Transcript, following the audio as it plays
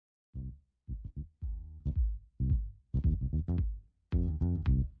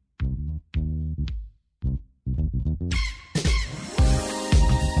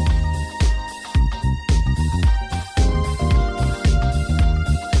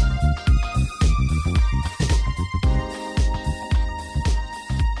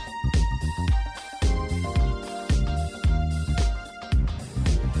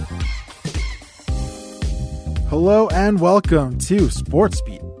Hello and welcome to Sports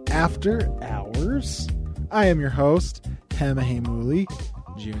Beat After Hours. I am your host, Hemahemuli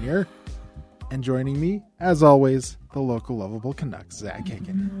Jr., and joining me, as always, the local lovable Canucks, Zach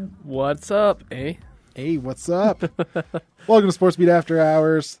Hicken. What's up, eh? Hey, what's up? Welcome to Sports Beat After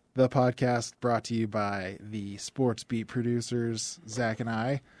Hours, the podcast brought to you by the Sports Beat producers, Zach and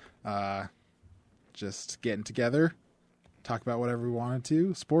I. Just getting together, talk about whatever we wanted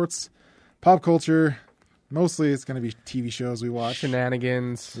to. Sports, pop culture. Mostly it's going to be TV shows we watch.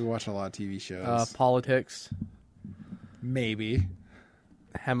 Shenanigans. We watch a lot of TV shows. Politics. Maybe.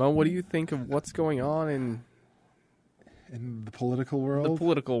 Hema, what do you think of what's going on in the political world? the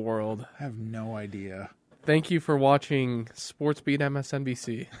political world? I have no idea. Thank you for watching Sports Beat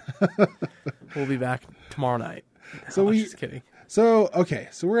MSNBC. We'll be back tomorrow night. Just kidding. So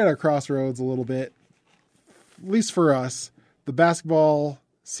we're at our crossroads a little bit. At least for us, the basketball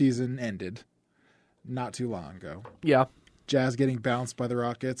season ended not too long ago. Yeah. Jazz getting bounced by the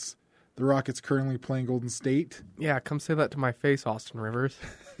Rockets. The Rockets currently playing Golden State. Yeah, come say that to my face, Austin Rivers.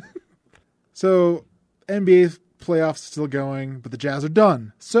 So NBA playoffs still going, but the Jazz are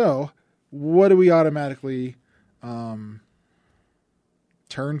done. So what do we automatically turn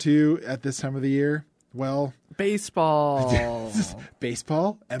to at this time of the year? Well, baseball.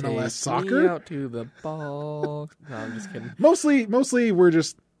 Baseball? MLS Take soccer? Me out to the ball. No, I'm just kidding. Mostly we're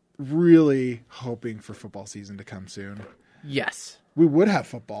just really hoping for football season to come soon. Yes. We would have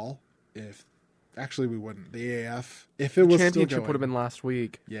football if actually we wouldn't. The AAF if it was still Championship going. would have been last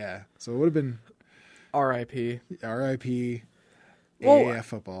week. Yeah. So it would have been R.I.P. RIP Well, AAF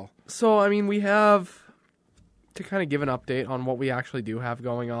football. So, I mean, we have to kind of give an update on what we actually do have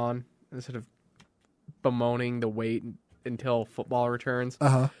going on instead of bemoaning the wait until football returns.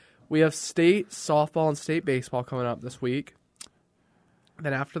 Uh-huh. We have state softball and state baseball coming up this week.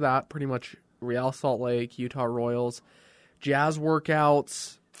 Then after that, pretty much Real Salt Lake, Utah Royals, Jazz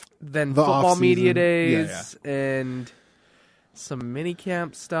workouts, then The football off-season. media days, Yeah. and some mini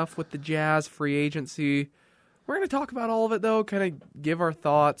camp stuff with the Jazz, free agency. We're going to talk about all of it, though, kind of give our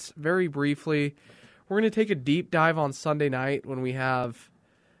thoughts very briefly. We're going to take a deep dive on Sunday night when we have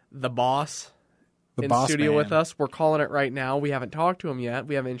the boss The in boss studio man. with us. We're calling it right now. We haven't talked to him yet.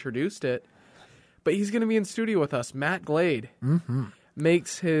 We haven't introduced it. But he's going to be in studio with us. Matt Glade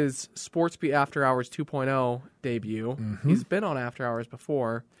makes his Sports Beat After Hours 2.0 debut. He's been on After Hours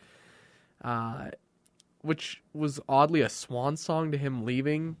before, which was oddly a swan song to him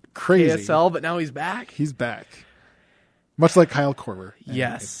leaving Crazy. KSL, but now he's back. He's back. Much like Kyle Korver.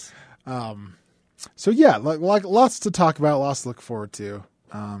 Yes. So yeah, like lots to talk about, lots to look forward to.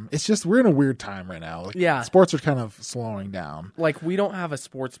 It's just we're in a weird time right now. Like, Yeah. sports are kind of slowing down. Like, we don't have a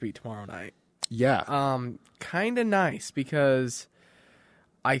Sports Beat tomorrow night. Yeah. Kind of nice because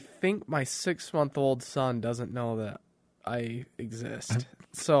I think my 6-month-old son doesn't know that I exist.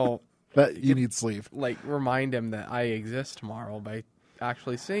 So, But you need sleep. like, remind him that I exist tomorrow by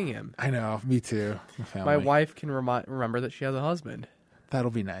actually seeing him. I know. Me too. My wife can remember that she has a husband. That'll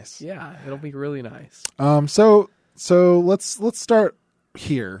be nice. Yeah, it'll be really nice. So let's start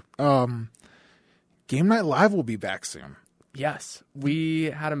here. Game Night Live will be back soon. Yes, we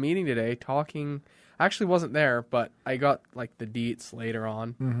had a meeting today talking. I actually wasn't there, but I got like the deets later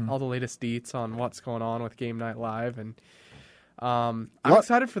on, all the latest deets on what's going on with Game Night Live, and I'm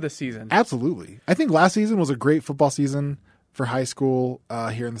excited for this season. Absolutely. I think last season was a great football season for high school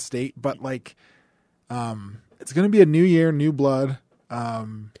here in the state, but like it's going to be a new year, new blood.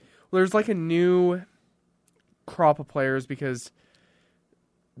 There's like a new crop of players because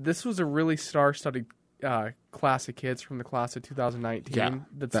this was a really star-studded class of kids from the class of 2019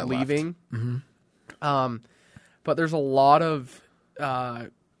 that's that leaving. But there's a lot of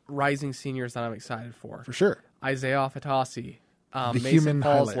rising seniors that I'm excited for. For sure. Isaiah Fatasi, The Mason human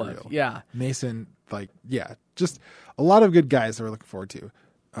highlight Fallsliv. reel. Yeah. Mason, just a lot of good guys that we're looking forward to.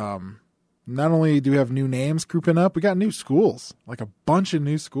 Not only do we have new names grouping up, we got new schools, like a bunch of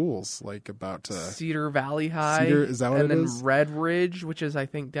new schools, like about Cedar Valley High. Cedar, is that what and it then is? Red Ridge, which is, I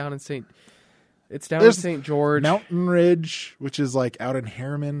think, down in St. It's down There's in St. George. Mountain Ridge, which is like out in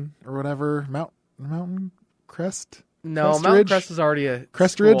Harriman or whatever. Mountain Crest? No, Crest Mount Ridge? Crest is already a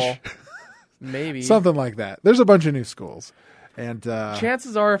Crest school. Ridge? Maybe. Something like that. There's a bunch of new schools. And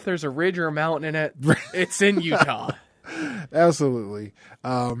Chances are, if there's a ridge or a mountain in it, it's in Utah. absolutely.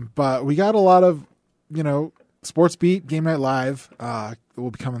 But we got a lot of, Sports Beat, Game Night Live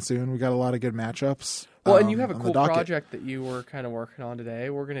will be coming soon. We got a lot of good matchups. Well, and you have a on the cool docket. project that you were kind of working on today.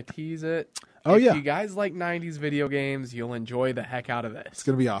 We're going to tease it. Oh, if yeah. you guys like 90s video games, you'll enjoy the heck out of It's this.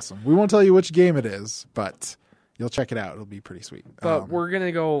 going to be awesome. We won't tell you which game it is, but you'll check it out. It'll be pretty sweet. But we're going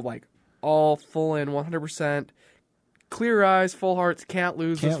to go like all full in 100%, clear eyes, full hearts, can't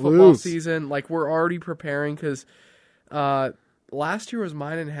lose this Can't football lose. season. Like, we're already preparing because last year was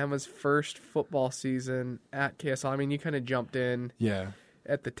mine and Hema's first football season at KSL. I mean, you kind of jumped in Yeah.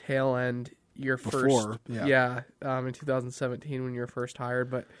 at the tail end your Before, first yeah. in 2017 when you were first hired,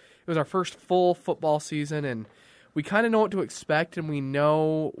 but it was our first full football season, and we kind of know what to expect, and we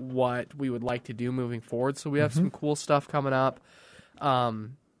know what we would like to do moving forward. So we have some cool stuff coming up.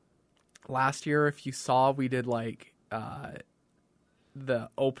 Last year, if you saw, we did like the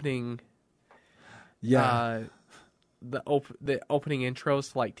opening Yeah. the opening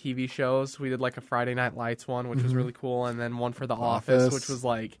intros to like TV shows. We did like a Friday Night Lights one, which was really cool, and then one for The Office, which was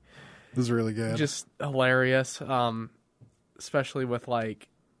like This is really good. just hilarious. Especially with like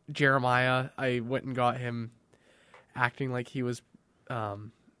Jeremiah, I went and got him acting like he was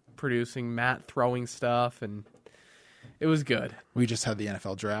producing, Matt throwing stuff, and it was good. We just had the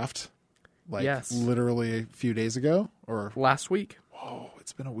NFL draft. Like Yes. literally a few days ago, or Last week, whoa,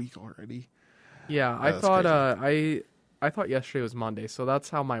 it's been a week already. yeah, I that's thought I thought yesterday was Monday, so that's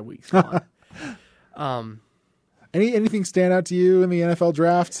how my week's gone. Anything stand out to you in the NFL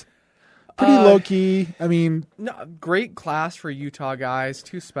draft? Pretty low key. I mean, No, great class for Utah guys.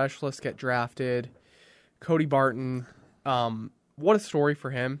 2 specialists get drafted. Cody Barton, what a story for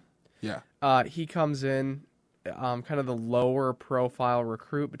him. yeah, He comes in, kind of the lower profile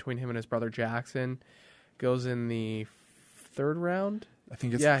recruit between him and his brother Jackson. Goes in the 3rd round. I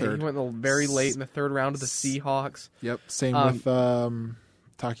think it's Yeah, third. he went very late in the 3rd round to the Seahawks. Yep, same with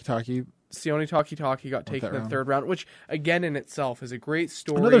Taki. Sione Takitaki got taken in the round. 3rd round, which again in itself is a great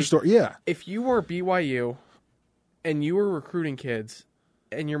story. Another story. Yeah, If you were BYU and you were recruiting kids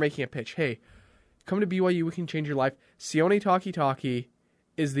and you're making a pitch, hey, come to BYU, we can change your life. Sione Takitaki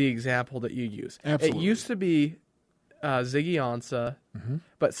is the example that you use. Absolutely. It used to be Ziggy Ansah,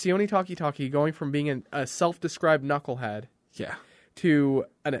 but Sione Takitaki going from being a self-described knucklehead yeah, to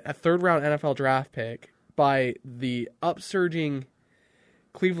a 3rd round NFL draft pick by the upsurging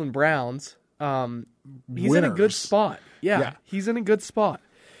Cleveland Browns. He's in a good Winners. spot. Yeah, he's in a good spot.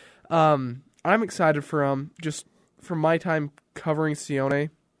 I'm excited for him. Just from my time covering Sione,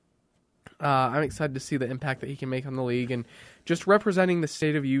 I'm excited to see the impact that he can make on the league and just representing the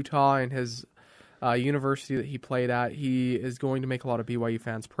state of Utah and his university that he played at. He is going to make a lot of BYU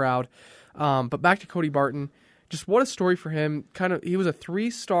fans proud. But back to Cody Barton, just what a story for him. He was a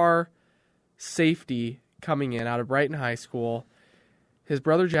 3-star safety coming in out of Brighton High School. His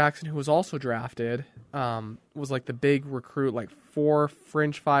brother Jackson, who was also drafted, was like the big recruit, like 4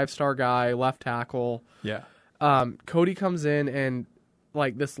 fringe 5-star guy, left tackle. yeah. Cody comes in and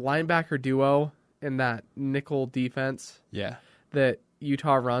like this linebacker duo in that nickel defense Yeah. that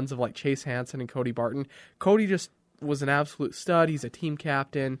Utah runs of like Chase Hansen and Cody Barton. Cody just was an absolute stud. He's a team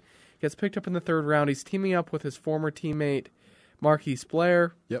captain. Gets picked up in the 3rd round. He's teaming up with his former teammate Marquise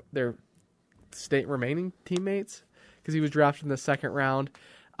Blair. Yep. They're state remaining teammates because he was drafted in the 2nd round.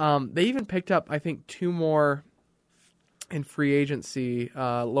 They even picked up, I think, 2 more in free agency,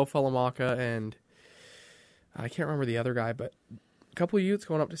 Lo Falamaka and I can't remember the other guy, but a couple of Utes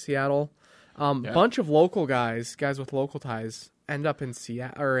going up to Seattle. Bunch of local guys with local ties, end up in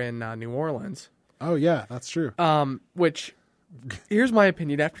Seattle or in New Orleans. Oh yeah, that's true. Which, here's my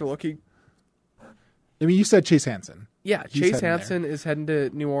opinion after looking. I mean, you said Chase Hansen. Yeah, He's Chase heading Hansen is heading to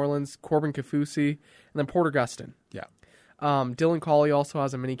New Orleans. Corbin Kafusi, and then Porter Gustin. Yeah. Dylan Cawley also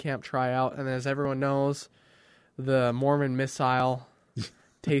has a mini camp tryout, and as everyone knows, the Mormon missile,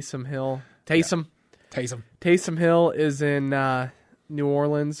 Taysom Hill. Taysom Hill is in New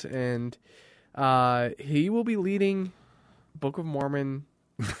Orleans, and he will be leading Book of Mormon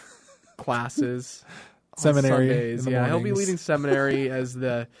classes on Seminary Sundays. in the He'll be mornings. leading seminary as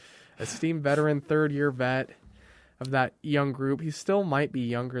the esteemed veteran 3rd-year vet of that young group. He still might be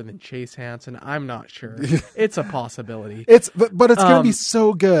younger than Chase Hansen. I'm not sure. It's a possibility. But it's going to be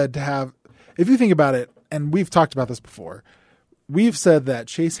so good to have. If you think about it, and we've talked about this before, we've said that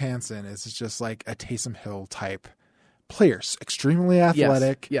Chase Hansen is just like a Taysom Hill type player, extremely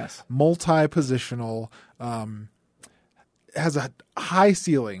athletic, Yes. multi-positional, has a high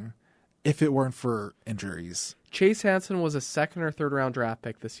ceiling. If it weren't for injuries, Chase Hansen was a 2nd or 3rd round draft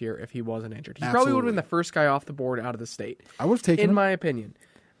pick this year if he wasn't injured. He probably would have been the first guy off the board out of the state, I would have taken in him. my opinion.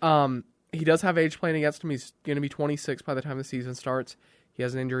 He does have age playing against him. He's going to be 26 by the time the season starts. He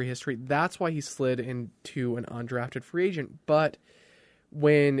has an injury history. That's why he slid into an undrafted free agent. But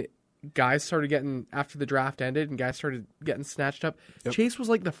when guys started getting, after the draft ended and guys started getting snatched up, Chase was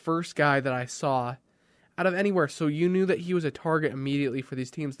like the first guy that I saw out of anywhere. So you knew that he was a target immediately for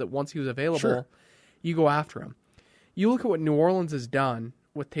these teams, that once he was available, Sure. you go after him. You look at what New Orleans has done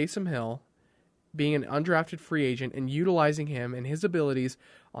with Taysom Hill being an undrafted free agent and utilizing him and his abilities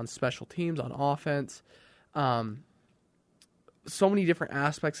on special teams, on offense, so many different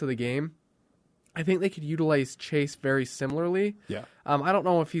aspects of the game. I think they could utilize Chase very similarly. Yeah. I don't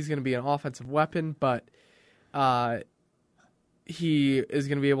know if he's going to be an offensive weapon, but he is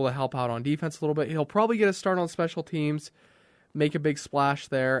going to be able to help out on defense a little bit. He'll probably get a start on special teams, make a big splash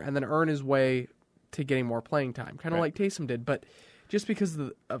there, and then earn his way to getting more playing time, kind of like Taysom did. But just because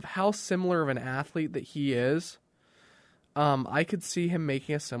of how similar of an athlete that he is, I could see him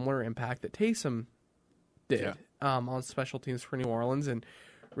making a similar impact that Taysom did on special teams for New Orleans and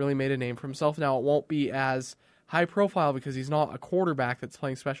really made a name for himself. Now, it won't be as high profile because he's not a quarterback that's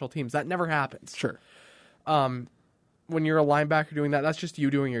playing special teams. That never happens. Sure. When you're a linebacker doing that, that's just you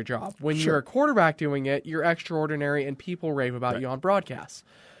doing your job. When you're a quarterback doing it, you're extraordinary and people rave about you on broadcasts.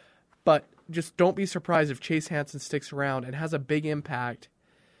 But just don't be surprised if Chase Hansen sticks around and has a big impact,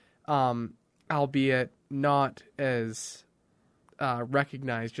 albeit not as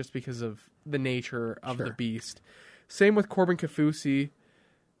recognized just because of the nature of the beast. Same with Corbin Kaufusi.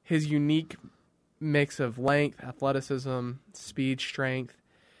 His unique mix of length, athleticism, speed, strength.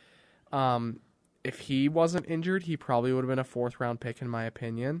 If he wasn't injured, he probably would have been a 4th-round pick, in my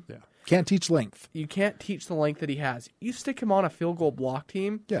opinion. Yeah. Can't teach length. You can't teach the length that he has. You stick him on a field goal block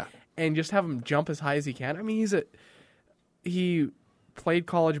team and just have him jump as high as he can. I mean, he played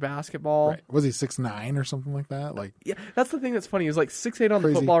college basketball. Right. Was he 6'9" or something like that? Like, yeah, that's the thing that's funny. He was like 6'8" on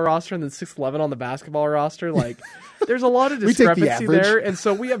the football roster and then 6'11" on the basketball roster. Like, there's a lot of discrepancy there, and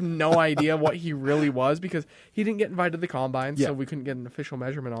so we have no idea what he really was because he didn't get invited to the combine, so we couldn't get an official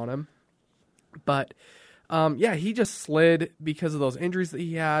measurement on him. But, he just slid because of those injuries that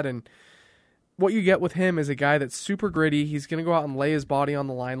he had, and what you get with him is a guy that's super gritty. He's going to go out and lay his body on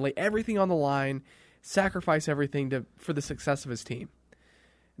the line, lay everything on the line, sacrifice everything for the success of his team.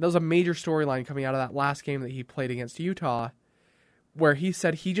 That was a major storyline coming out of that last game that he played against Utah, where he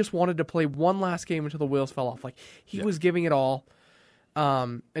said he just wanted to play one last game until the wheels fell off. Like, he was giving it all,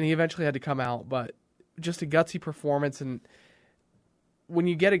 and he eventually had to come out, but just a gutsy performance. And when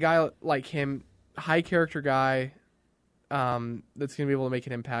you get a guy like him, high character guy, that's going to be able to make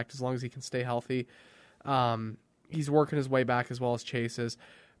an impact as long as he can stay healthy. He's working his way back as well as Chase is.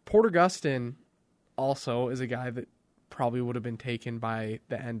 Porter Gustin also is a guy that probably would have been taken by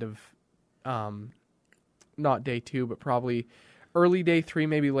the end of, not day 2, but probably early day 3,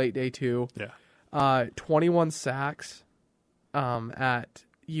 maybe late day 2. Yeah. 21 sacks at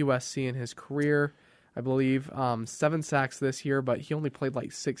USC in his career, I believe. 7 sacks this year, but he only played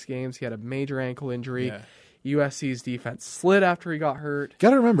like 6 games. He had a major ankle injury. Yeah. USC's defense slid after he got hurt. Got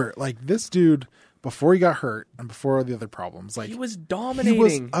to remember, like, this dude, before he got hurt and before all the other problems, like, he was dominating. He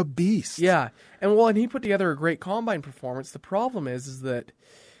was a beast. Yeah. And he put together a great combine performance. The problem is that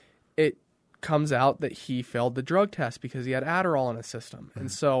it comes out that he failed the drug test because he had Adderall in his system. Mm-hmm.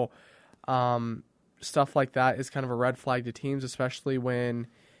 And so stuff like that is kind of a red flag to teams, especially when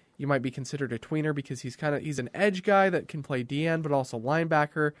you might be considered a tweener because he's an edge guy that can play DN but also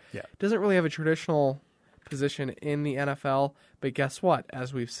linebacker. Yeah. Doesn't really have a traditional position in the NFL, but guess what?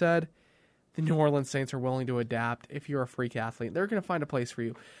 As we've said, the New Orleans Saints are willing to adapt. If you're a freak athlete, they're going to find a place for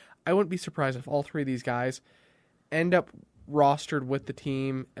you. I wouldn't be surprised if all 3 of these guys end up rostered with the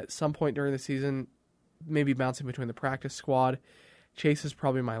team at some point during the season, maybe bouncing between the practice squad. Chase is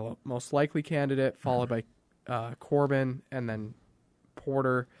probably my most likely candidate, followed by Corbin and then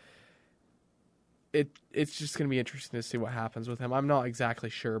Porter. It's just going to be interesting to see what happens with him. I'm not exactly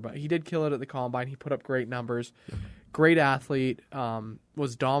sure, but he did kill it at the combine. He put up great numbers. Great athlete.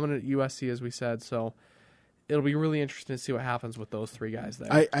 Was dominant at USC, as we said. So it'll be really interesting to see what happens with those 3 guys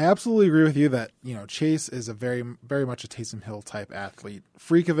there. I absolutely agree with you that, Chase is a very, very much a Taysom Hill type athlete.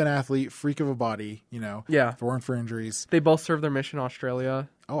 Freak of an athlete, freak of a body, Yeah. If it weren't for injuries. They both served their mission in Australia.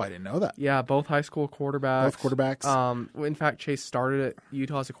 Oh, I didn't know that. Yeah, both high school quarterbacks. Both quarterbacks. In fact, Chase started at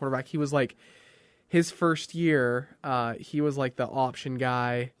Utah as a quarterback. He was like, his first year, he was like the option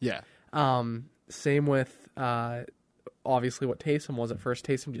guy. Yeah. Same with, obviously, what Taysom was at first.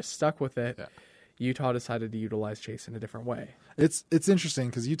 Taysom just stuck with it. Yeah. Utah decided to utilize Chase in a different way. It's interesting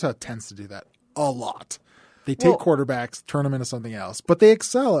because Utah tends to do that a lot. They take quarterbacks, turn them into something else, but they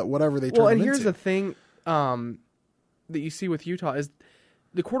excel at whatever they turn them into. Well, and here's the thing that you see with Utah is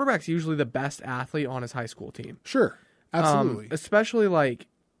the quarterback's usually the best athlete on his high school team. Sure. Absolutely. Especially like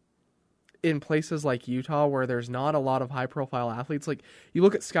in places like Utah where there's not a lot of high-profile athletes. Like, you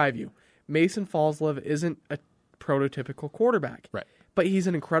look at Skyview. Mason Fallsliv isn't a prototypical quarterback. Right. But he's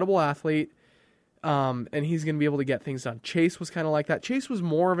an incredible athlete, and he's going to be able to get things done. Chase was kind of like that. Chase was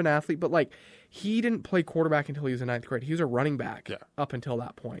more of an athlete, but, like, he didn't play quarterback until he was in 9th grade. He was a running back up until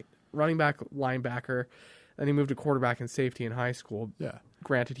that point. running back, linebacker, and he moved to quarterback and safety in high school. Yeah.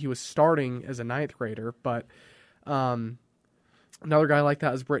 Granted, he was starting as a ninth grader, but another guy like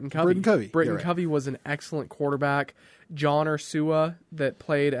that is Britton Covey. Britton Covey was an excellent quarterback. John Ursua that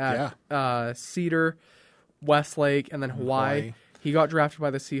played at Cedar, Westlake, and then Hawaii. He got drafted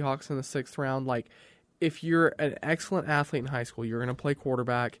by the Seahawks in the 6th round. Like, if you're an excellent athlete in high school, you're going to play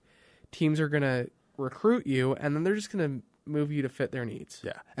quarterback. Teams are going to recruit you, and then they're just going to move you to fit their needs.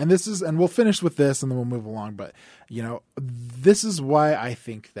 Yeah. And we'll finish with this and then we'll move along. But, this is why I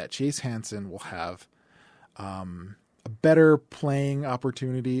think that Chase Hansen will have a better playing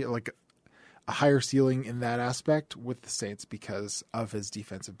opportunity, like a higher ceiling in that aspect with the Saints because of his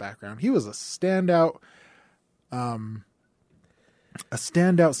defensive background. He was a standout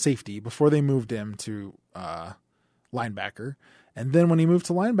safety before they moved him to linebacker. And then when he moved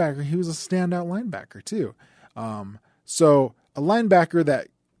to linebacker, he was a standout linebacker too. So a linebacker that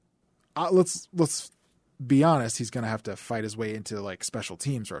let's be honest, he's going to have to fight his way into like special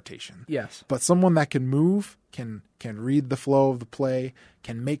teams rotation. Yes. But someone that can move, can read the flow of the play,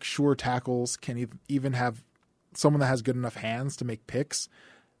 can make sure tackles, can even have someone that has good enough hands to make picks.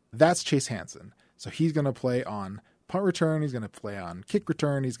 That's Chase Hansen. So he's going to play on punt return, he's going to play on kick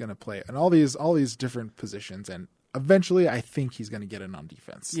return, he's going to play on all these different positions, and eventually I think he's going to get in on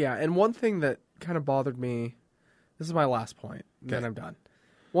defense. Yeah, and one thing that kind of bothered me, this is my last point, then I'm done.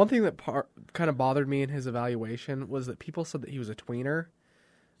 One thing that kind of bothered me in his evaluation was that people said that he was a tweener.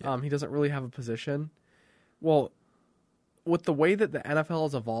 Yeah. He doesn't really have a position. Well, with the way that the NFL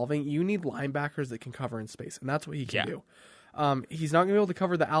is evolving, you need linebackers that can cover in space, and that's what he can do. He's not going to be able to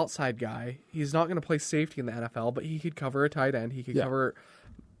cover the outside guy. He's not going to play safety in the NFL, but he could cover a tight end. He could cover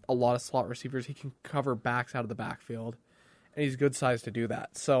a lot of slot receivers. He can cover backs out of the backfield, and he's good size to do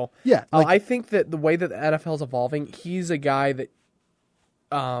that. So I think that the way that the NFL is evolving, he's a guy that,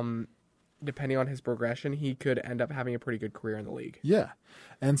 depending on his progression, he could end up having a pretty good career in the league. Yeah,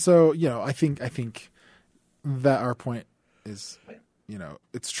 and so I think that our point is,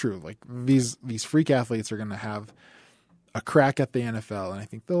 it's true. Like these freak athletes are going to have a crack at the NFL, and I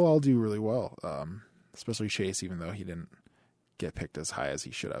think they'll all do really well. Especially Chase, even though he didn't get picked as high as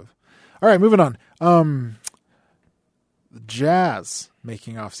he should have. All right, moving on. The Jazz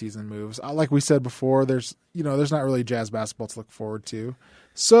making off-season moves. Like we said before, there's not really Jazz basketball to look forward to.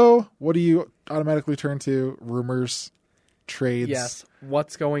 So, what do you automatically turn to? Rumors, trades. Yes.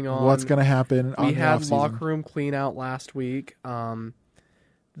 What's going on? What's going to happen? We had locker room clean out last week.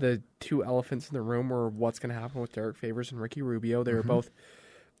 The two elephants in the room were what's going to happen with Derek Favors and Ricky Rubio. They were both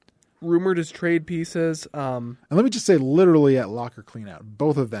rumored as trade pieces. And let me just say, literally at locker cleanout,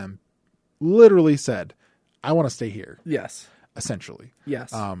 both of them literally said, I want to stay here. Yes. Essentially.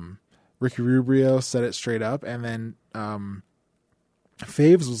 Yes. Ricky Rubio said it straight up, and then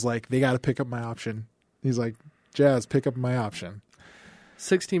Faves was like, they got to pick up my option. He's like, Jazz, pick up my option.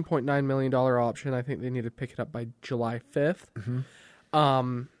 $16.9 million option. I think they need to pick it up by July 5th.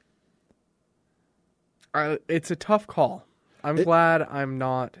 It's a tough call. I'm glad I'm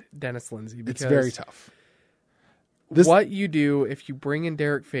not Dennis Lindsey, because it's very tough. What you do if you bring in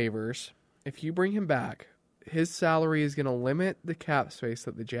Derek Favors, if you bring him back, his salary is going to limit the cap space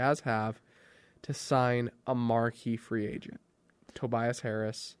that the Jazz have to sign a marquee free agent. Tobias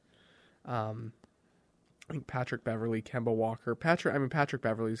Harris, I think Patrick Beverley, Kemba Walker. Patrick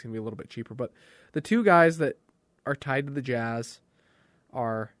Beverley is going to be a little bit cheaper, but the two guys that are tied to the Jazz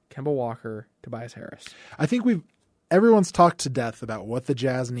are Kemba Walker, Tobias Harris. I think everyone's talked to death about what the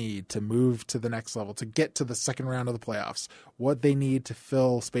Jazz need to move to the next level, to get to the second round of the playoffs, what they need to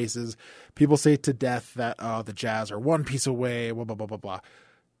fill spaces. People say to death that the Jazz are one piece away, blah, blah, blah, blah, blah.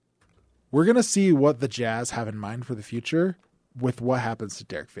 We're going to see what the Jazz have in mind for the future with what happens to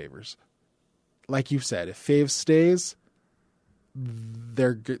Derek Favors. Like you said, if Faves stays,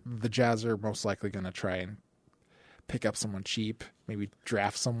 the Jazz are most likely going to try and pick up someone cheap, maybe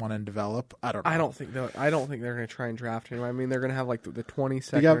draft someone and develop. I don't know. I don't think they're going to try and draft anyone. I mean, they're going to have like the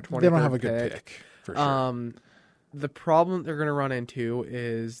 22nd or 23rd. They don't have a good pick for sure. The problem they're going to run into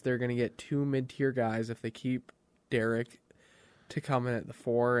is they're going to get two mid-tier guys if they keep Derek to come in at the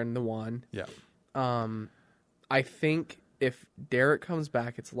 4 and the 1. Yeah. I think if Derek comes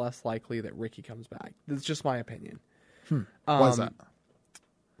back, it's less likely that Ricky comes back. That's just my opinion. Why is that?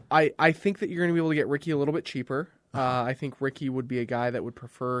 I think that you're going to be able to get Ricky a little bit cheaper. I think Ricky would be a guy that would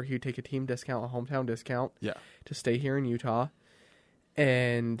prefer he'd take a team discount, a hometown discount, to stay here in Utah.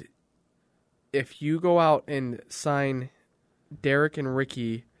 And if you go out and sign Derek and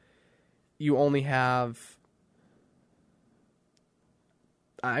Ricky, you only have.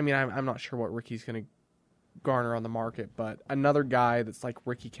 I mean, I'm not sure what Ricky's going to Garner on the market, but another guy that's like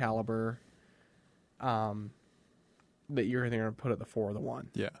Ricky caliber, that you're going to put at the 4 or the 1.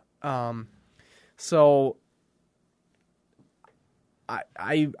 Yeah. So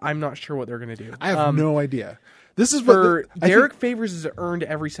I'm not sure what they're going to do. I have no idea. This is for what Derek Favors has earned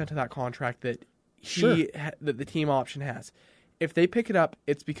every cent of that contract that Sure. that the team option has. If they pick it up,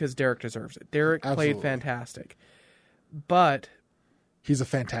 it's because Derek deserves it. Derek Absolutely. played fantastic, but he's a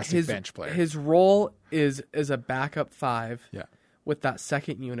fantastic bench player. His role is as a backup 5. Yeah. With that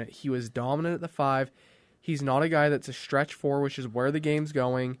second unit, he was dominant at the 5. He's not a guy that's a stretch 4, which is where the game's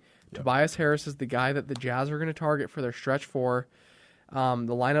going. Yep. Tobias Harris is the guy that the Jazz are going to target for their stretch 4. The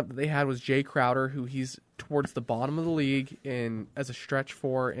lineup that they had was Jay Crowder, who he's towards the bottom of the league as a stretch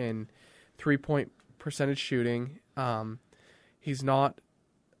 4 in 3-point percentage shooting. He's not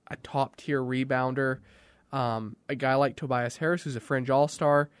a top-tier rebounder. A guy like Tobias Harris, who's a fringe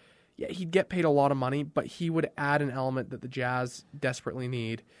all-star, yeah, he'd get paid a lot of money, but he would add an element that the Jazz desperately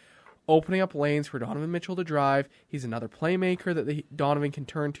need. Opening up lanes for Donovan Mitchell to drive. He's another playmaker that Donovan can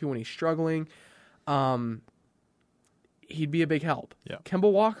turn to when he's struggling. He'd be a big help. Yeah.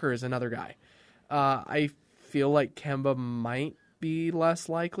 Kemba Walker is another guy. I feel like Kemba might be less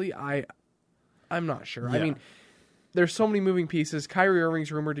likely. I'm not sure. Yeah. I mean, there's so many moving pieces. Kyrie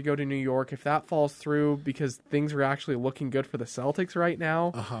Irving's rumored to go to New York. If that falls through, because things are actually looking good for the Celtics right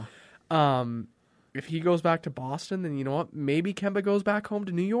now. If he goes back to Boston, then you know what? Maybe Kemba goes back home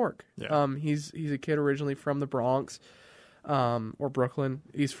to New York. Yeah. He's a kid originally from the Bronx, or Brooklyn.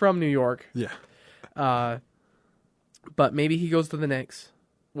 He's from New York. Yeah. But maybe he goes to the Knicks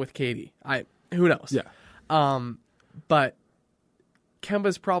with KD. Who knows? Yeah. But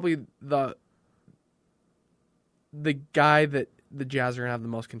Kemba's probably the guy that the Jazz are gonna have the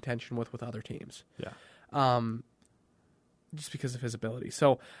most contention with other teams. Yeah. Just because of his ability.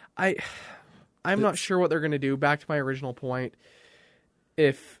 So I'm not sure what they're gonna do. Back to my original point.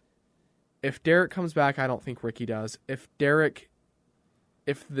 If Derek comes back, I don't think Ricky does. If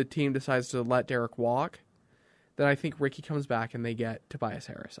the team decides to let Derek walk, then I think Ricky comes back and they get Tobias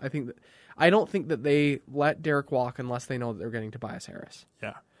Harris. I don't think that they let Derek walk unless they know that they're getting Tobias Harris.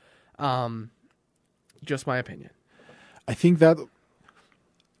 Yeah. Just my opinion. I think that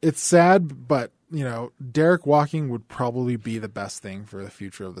it's sad, but Derek walking would probably be the best thing for the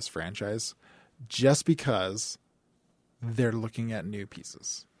future of this franchise, just because they're looking at new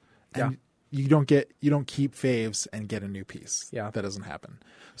pieces. And you don't keep Faves and get a new piece. Yeah. That doesn't happen.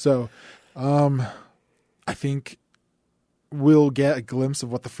 So, I think we'll get a glimpse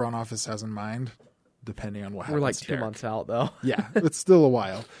of what the front office has in mind, depending on what happens. We're like to 2 Derek. months out, though. Yeah, it's still a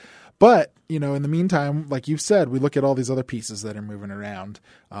while. But, in the meantime, like you've said, we look at all these other pieces that are moving around,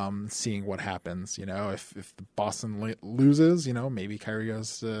 seeing what happens. If Boston loses, maybe Kyrie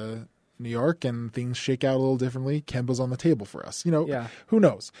goes to New York and things shake out a little differently. Kemba's on the table for us. Who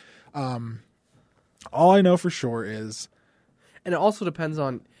knows? All I know for sure is... And it also depends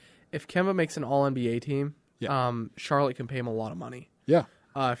on if Kemba makes an All-NBA team, Yeah. Charlotte can pay him a lot of money. Yeah.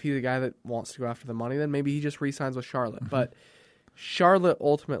 If he's a guy that wants to go after the money, then maybe he just re-signs with Charlotte. But Charlotte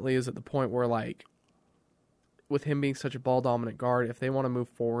ultimately is at the point where, like, with him being such a ball-dominant guard, if they want to move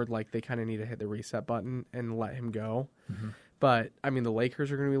forward, like, they kind of need to hit the reset button and let him go. But, I mean, the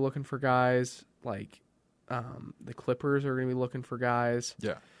Lakers are going to be looking for guys. Like, the Clippers are going to be looking for guys.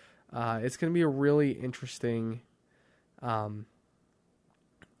 Yeah. It's going to be a really interesting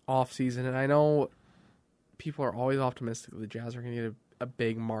off-season. And I know people are always optimistic that the Jazz are going to get a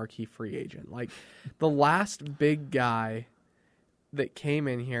big marquee free agent. Like, the last big guy that came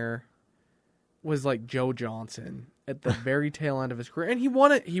in here was like Joe Johnson at the very tail end of his career, and he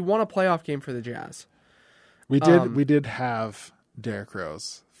won a playoff game for the Jazz. We did have Derrick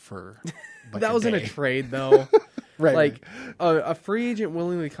Rose for like that was in a day. trade though. Right. Like a free agent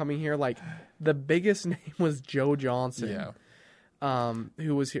willingly coming here, like the biggest name was Joe Johnson. Yeah.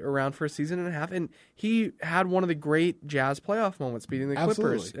 Who was around for a season and a half, and he had one of the great Jazz playoff moments, beating the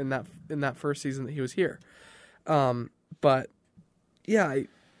Clippers Absolutely. in that first season that he was here. But yeah,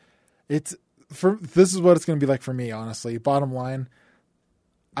 This is what it's going to be like for me, honestly. Bottom line,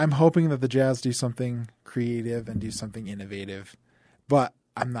 I'm hoping that the Jazz do something creative and do something innovative, but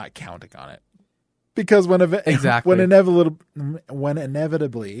I'm not counting on it. Because when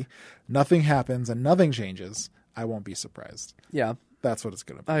inevitably nothing happens and nothing changes, I won't be surprised. yeah, That's what it's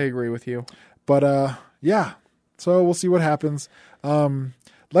going to be. I agree with you. But yeah. So we'll see what happens.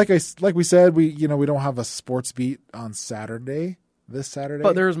 Like we said, we don't have a sports beat on Saturday this Saturday.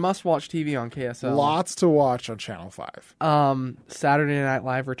 But there's must-watch TV on KSL. Lots to watch on Channel 5. Saturday Night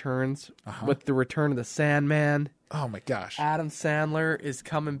Live returns with the return of the Sandman. Oh my gosh. Adam Sandler is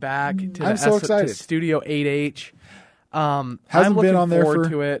coming back to I'm so excited. to Studio 8H. Hasn't I'm been looking on there forward for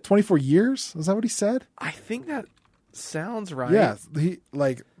to it. 24 years? Is that what he said? I think that sounds right. Yeah, he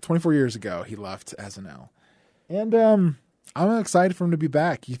 24 years ago he left SNL. And I'm excited for him to be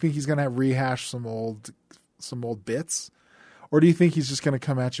back. You think he's going to rehash some old bits? Or do you think he's just going to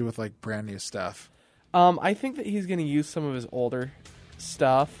come at you with like brand new stuff? I think that he's going to use some of his older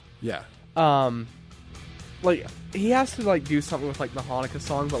stuff. Yeah. Like he has to like do something with like the Hanukkah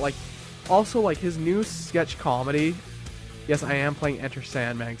song, but like also like his new sketch comedy. Yes, I am playing Enter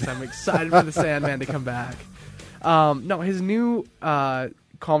Sandman because I'm excited for the Sandman to come back. No, his new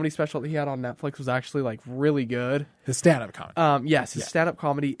comedy special that he had on Netflix was actually like really good. His stand-up comedy. Yes, his stand-up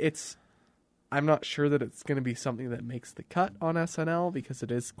comedy. I'm not sure that it's going to be something that makes the cut on SNL because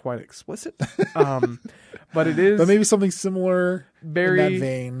it is quite explicit. But it is. But maybe something similar very in that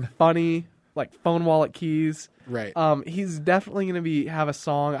vein. Funny, like Phone Wallet Keys. Right. He's definitely going to have a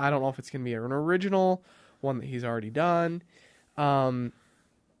song. I don't know if it's going to be an original, one that he's already done. I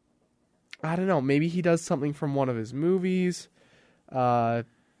don't know. Maybe he does something from one of his movies. Yeah,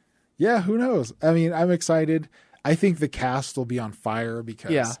 who knows? I mean, I'm excited. I think the cast will be on fire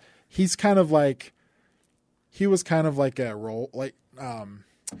because he's kind of like, he was kind of like a role, like,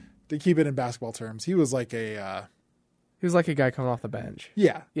 to keep it in basketball terms, he was like a, he was like a guy coming off the bench.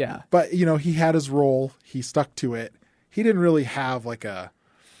 Yeah. Yeah. But, you know, he had his role. He stuck to it. He didn't really have like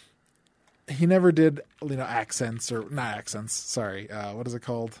he never did, you know, accents or not accents. Sorry. What is it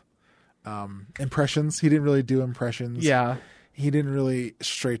called? Impressions. He didn't really do impressions. Yeah. He didn't really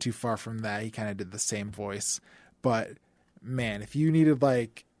stray too far from that. He kind of did the same voice. But man, if you needed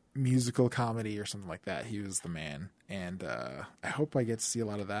like musical comedy or something like that, he was the man. And I hope I get to see a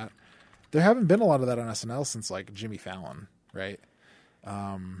lot of that. There haven't been a lot of that on SNL since like Jimmy Fallon, right?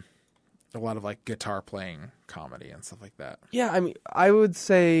 A lot of like guitar playing comedy and stuff like that. Yeah, I mean, I would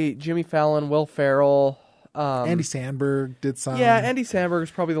say Jimmy Fallon, Will Ferrell. Andy Samberg did some. Yeah, Andy Samberg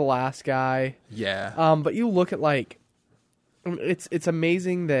is probably the last guy. Yeah. But you look at like, it's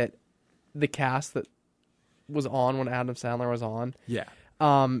amazing that the cast that was on when Adam Sandler was on. Yeah.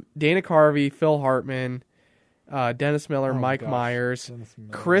 Dana Carvey, Phil Hartman, Dennis Miller, Mike Myers,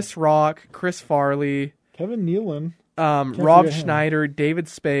 Chris Rock, Chris Farley, Kevin Nealon, Rob Schneider, David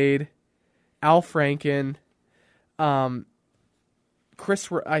Spade, Al Franken, I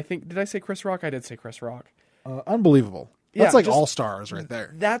think, did I say Chris Rock? I did say Chris Rock. Unbelievable. That's Yeah, like just- all stars right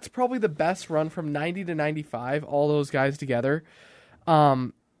there. That's probably the best run from 90 to 95, all those guys together.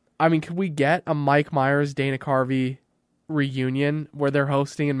 I mean, could we get a Mike Myers, Dana Carvey reunion where they're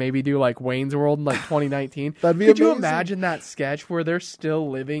hosting and maybe do like Wayne's World in like 2019? That'd be Could you amazing. imagine that sketch where they're still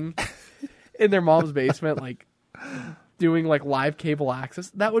living in their mom's basement, like doing like live cable access?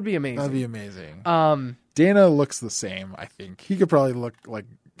 That would be amazing. That'd be amazing. Dana looks the same, I think. He could probably look like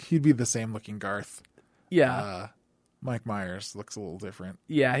he'd be the same looking Garth. Yeah. Mike Myers looks a little different.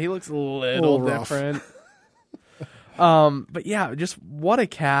 Yeah, he looks a little rough. different. But yeah, just what a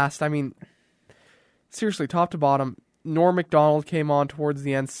cast. I mean, seriously, top to bottom. Norm Macdonald came on towards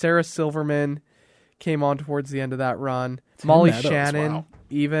the end. Sarah Silverman came on towards the end of that run. Molly Meadows, Shannon, wow.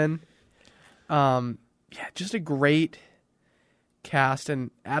 even. Yeah, just a great cast. And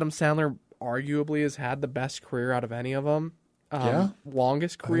Adam Sandler arguably has had the best career out of any of them.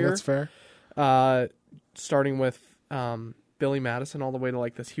 Longest I think career. that's fair. Starting with Billy Madison all the way to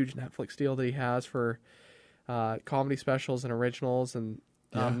like this huge Netflix deal that he has for comedy specials and originals, and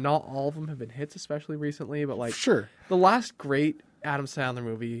not all of them have been hits, especially recently. But like, Sure. the last great Adam Sandler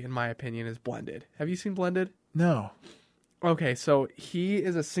movie, in my opinion, is Blended. Have you seen Blended? No. Okay, so he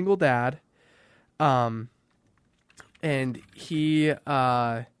is a single dad, and he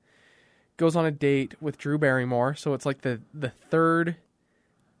goes on a date with Drew Barrymore. So it's like the third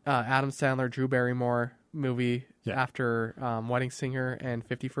Adam Sandler Drew Barrymore movie after Wedding Singer and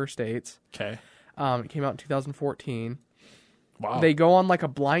 50 First Dates. Okay. It came out in 2014. Wow. They go on like a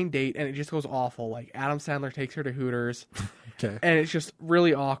blind date and it just goes awful. Like Adam Sandler takes her to Hooters Okay. and it's just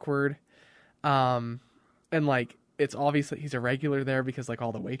really awkward. And like it's obvious that he's a regular there because like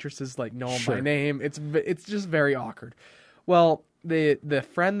all the waitresses like know him by name. It's just very awkward. Well, the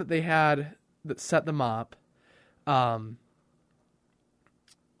friend that they had that set them up happened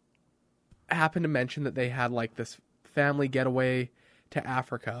to mention that they had like this family getaway to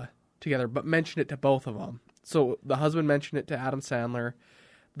Africa together, but mentioned it to both of them. So the husband mentioned it to Adam Sandler.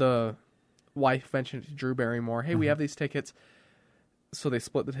 The wife mentioned it to Drew Barrymore. Hey, we have these tickets. So they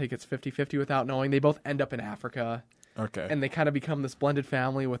split the tickets 50-50 without knowing. They both end up in Africa. Okay. and they kind of become this blended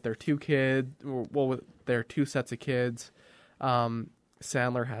family with their two kids. Well, with their two sets of kids.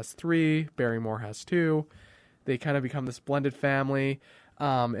 Sandler has 3. Barrymore has 2. They kind of become this blended family.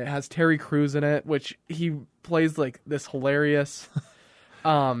 It has Terry Crews in it, which he plays like this hilarious.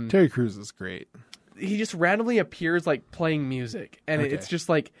 Terry Crews is great. He just randomly appears like playing music, and Okay. it's just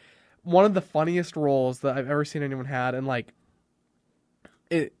like one of the funniest roles that I've ever seen anyone had, and like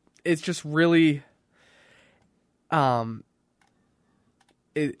it's just really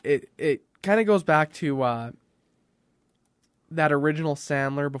it kind of goes back to that original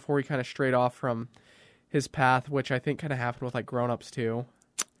Sandler before he kind of strayed off from his path, which I think kind of happened with like Grown Ups too.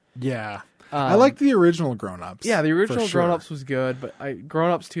 Yeah. I like the original Grown Ups. Yeah, the original for sure. Grown Ups was good, but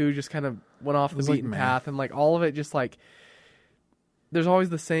Grown Ups 2 just kind of went off the was like, beaten meh. path, and like all of it just like there's always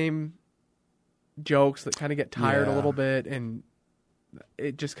the same jokes that kind of get tired a Yeah. little bit, and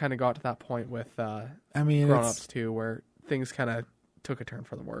it just kind of got to that point with I mean, Grown it's- Ups 2 where things kind of took a turn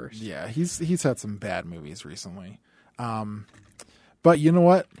for the worse. Yeah, he's had some bad movies recently. But you know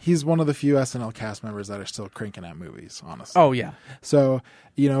what? He's one of the few SNL cast members that are still cranking out movies, honestly. Oh yeah, So,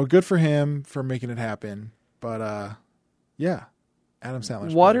 good for him for making it happen. But yeah. Adam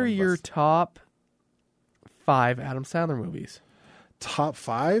Sandler's what probably are one of the your best. top 5 Adam Sandler movies? Top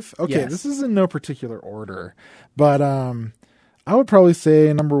 5? Okay, Yes. this is in no particular order. But I would probably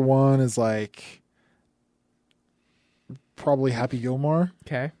say number 1 is like probably Happy Gilmore.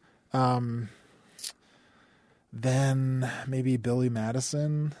 Okay, Then maybe Billy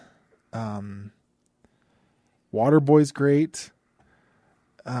Madison. Waterboy's great.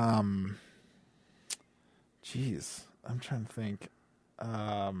 Jeez, I'm trying to think.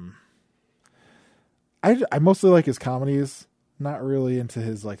 I mostly like his comedies. Not really into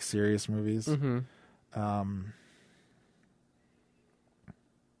his like serious movies. mm-hmm.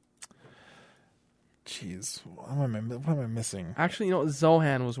 Jeez, what am I missing? Actually,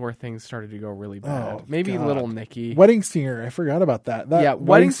 Zohan was where things started to go really bad. Oh, Maybe God. Little Nicky. Wedding Singer. I forgot about that. Yeah,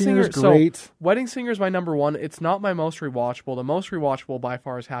 Wedding Singer's great. So Wedding Singer is my number 1. It's not my most rewatchable. The most rewatchable by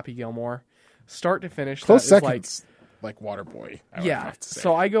far is Happy Gilmore, start to finish. Close that is seconds, like Waterboy. I would yeah. have to say.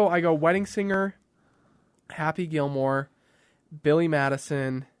 So I go Wedding Singer, Happy Gilmore, Billy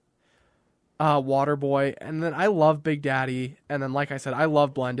Madison, Waterboy, and then I love Big Daddy, and then like I said, I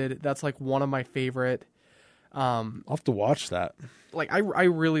love Blended. That's like one of my favorite. I'll have to watch that. Like I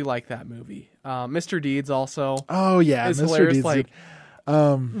really like that movie. Mr. Deeds also. Oh yeah, It's Mr. hilarious. Deeds. Like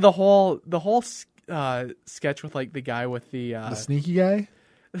the whole sketch with like the guy with the the sneaky guy.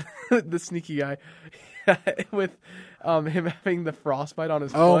 the sneaky guy with him having the frostbite on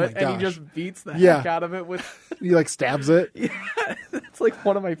his Oh foot, my and he gosh. just beats the Yeah. heck out of it with. He like stabs it. That's like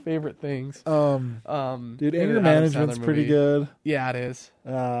one of my favorite things. Dude, in anger an Adam management's Sandler pretty movie. good. Yeah, it is.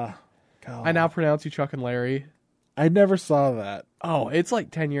 God. I now pronounce you Chuck and Larry. I never saw that. Oh, it's like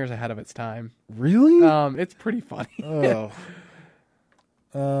 10 years ahead of its time. Really? It's pretty funny. Oh.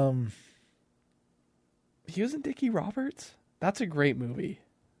 He was in Dickie Roberts. That's a great movie.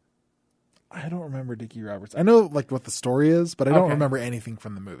 I don't remember Dickie Roberts. I know like what the story is, but I don't Okay. remember anything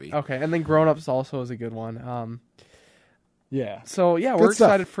from the movie. Okay, and then Grown Ups also is a good one. Yeah. So yeah, Good we're stuff.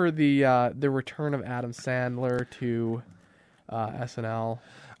 excited for the return of Adam Sandler to SNL.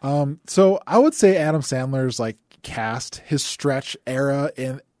 So I would say Adam Sandler's like cast, his stretch era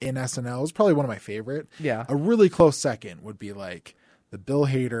in SNL is probably one of my favorite. Yeah. A really close second would be like the Bill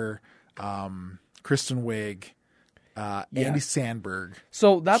Hader, Kristen Wiig, Andy Samberg.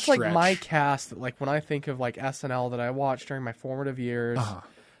 So that's like Stretch. my cast. That, like when I think of like SNL that I watched during my formative years,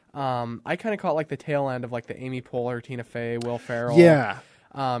 I kind of caught like the tail end of like the Amy Poehler, Tina Fey, Will Ferrell, Yeah.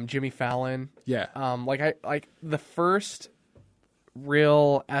 Jimmy Fallon. Yeah. Like the first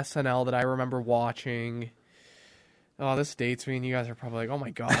real SNL that I remember watching. Oh, this dates me, and you guys are probably like, "Oh my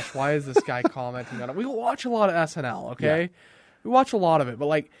gosh, why is this guy commenting on it?" We watch a lot of SNL, okay? Yeah. We watch a lot of it, but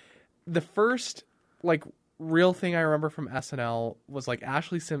like the first like real thing I remember from SNL was like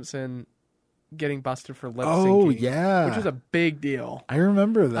Ashley Simpson getting busted for lip syncing. Oh, yeah. which was a big deal. I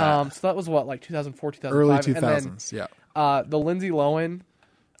remember that. So that was what, like 2004, 2005, Early and 2000s. Yeah. then the Lindsay Lohan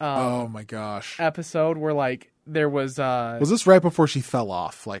Oh my gosh. episode where like there was Was this right before she fell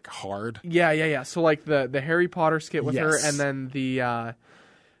off like hard? yeah. So like the Harry Potter skit with her, Yes. and then the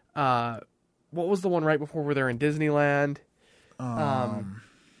what was the one right before where they're in Disneyland?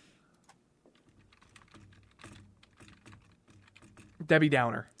 Debbie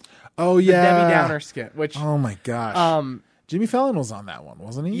Downer. Oh The yeah. Debbie Downer skit, which Oh my gosh. Jimmy Fallon was on that one,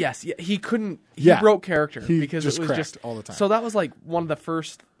 wasn't he? yes, he couldn't. He Yeah. broke character He because just it was cracked just all the time. So that was like one of the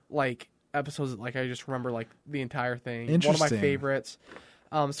first like episodes that like I just remember like the entire thing. One of my Interesting. favorites.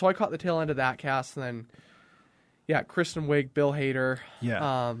 So I caught the tail end of that cast, and then Yeah, Kristen Wiig, Bill Hader,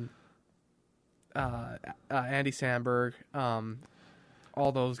 Yeah. Andy Samberg,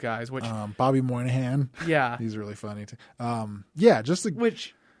 all those guys. Which Bobby Moynihan. yeah, He's really funny too. Yeah, just like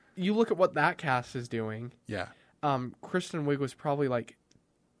which you look at what that cast is doing. yeah. Kristen Wiig was probably like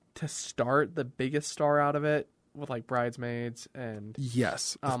to start the biggest star out of it with like Bridesmaids and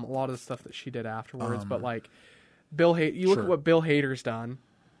Yes. a lot of the stuff that she did afterwards. But like Bill Hader, you look Sure. at what Bill Hader's done.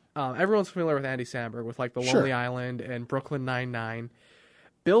 Everyone's familiar with Andy Samberg with like The Sure. Lonely Island and Brooklyn Nine-Nine.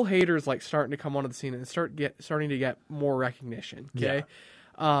 Bill Hader's like starting to come onto the scene and starting to get more recognition. Okay,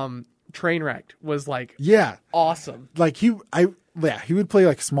 Trainwrecked was like Yeah. awesome. Like he would play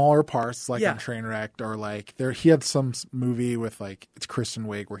like smaller parts like Yeah. in Trainwreck, or like he had some movie with like it's Kristen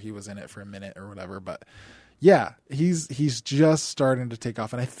Wiig where he was in it for a minute or whatever. But yeah, he's just starting to take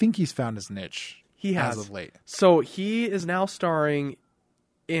off, and I think he's found his niche. He has as of late. So he is now starring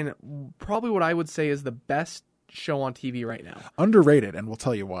in probably what I would say is the best show on TV right now. Underrated, and we'll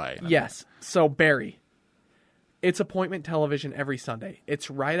tell you why. Yes. So Barry. It's appointment television every Sunday. It's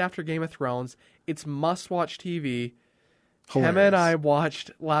right after Game of Thrones. It's must-watch TV. Hilarious. Emma and I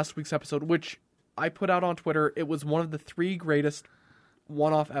watched last week's episode, which I put out on Twitter. It was one of the 3 greatest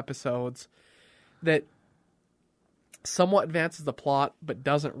one-off episodes that somewhat advances the plot, but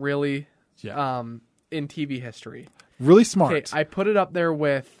doesn't really in TV history. Really smart. Okay, I put it up there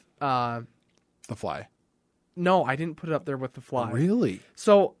with... The Fly. No, I didn't put it up there with The Fly. Really?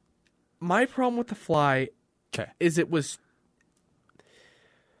 So, my problem with The Fly Okay. is it was...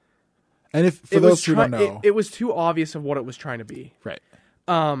 And if for those who don't know, it was too obvious of what it was trying to be. right?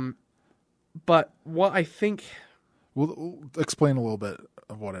 But what I think... We'll explain a little bit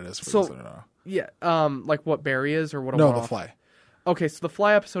of what it is for So- those who don't know. Yeah, like what Barry is or what a No, one-off? The Fly. Okay, so the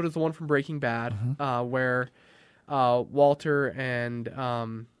Fly episode is the one from Breaking Bad, where Walter and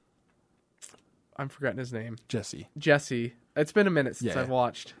I'm forgetting his name, Jesse. It's been a minute since Yeah. I've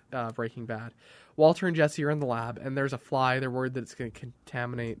watched Breaking Bad. Walter and Jesse are in the lab, and there's a fly. They're worried that it's going to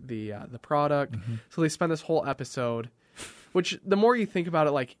contaminate the product, so they spend this whole episode. Which the more you think about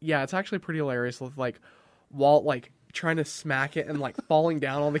it, like it's actually pretty hilarious with like Walt like trying to smack it and like falling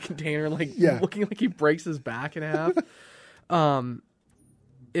down on the container, like looking like he breaks his back in half.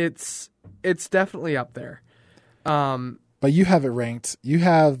 It's definitely up there. But you have it ranked. You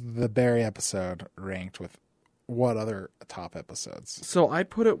have the Barry episode ranked with what other top episodes? So I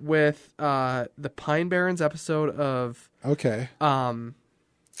put it with the Pine Barrens episode of Okay. The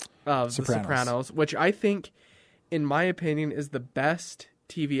Sopranos, which I think, in my opinion, is the best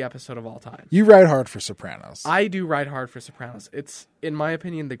TV episode of all time. You ride hard for Sopranos. I do ride hard for Sopranos. It's, in my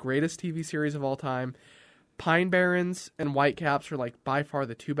opinion, the greatest TV series of all time. Pine Barrens and Whitecaps are like by far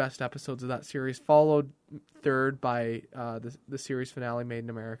the 2 best episodes of that series, followed third by the series finale, Made in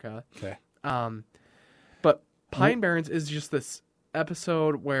America. Okay. But Pine Barrens is just this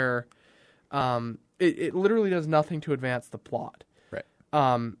episode where it literally does nothing to advance the plot. Right.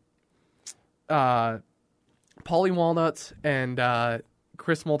 Paulie Walnuts and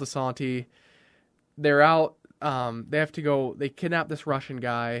Chris Moltisanti, they're out. They have to go. They kidnap this Russian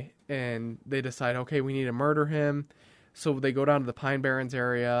guy, and they decide, okay, we need to murder him. So they go down to the Pine Barrens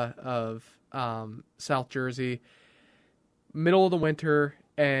area of South Jersey, middle of the winter,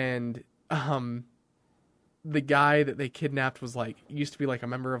 and the guy that they kidnapped was like used to be like a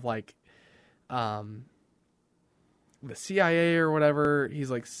member of like the CIA or whatever.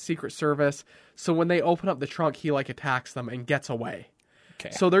 He's like Secret Service. So when they open up the trunk, he like attacks them and gets away. Okay.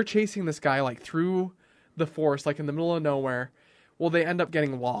 So they're chasing this guy like through the forest, like in the middle of nowhere. Well, they end up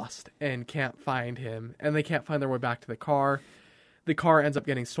getting lost and can't find him, and they can't find their way back to the car. The car ends up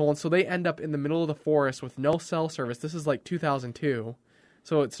getting stolen, so they end up in the middle of the forest with no cell service. This is like 2002,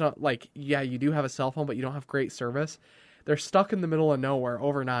 so it's not like, you do have a cell phone, but you don't have great service. They're stuck in the middle of nowhere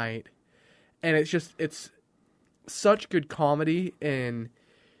overnight, and it's such good comedy. And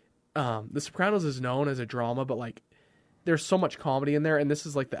The Sopranos is known as a drama, but like there's so much comedy in there, and this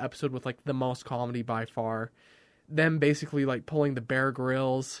is like the episode with like the most comedy by far. Them basically like pulling the Bear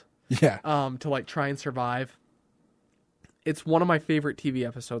Grylls to like try and survive. It's one of my favorite TV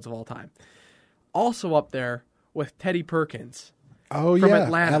episodes of all time. Also up there with Teddy Perkins. Oh, from yeah.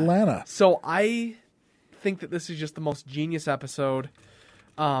 Atlanta. So I think that this is just the most genius episode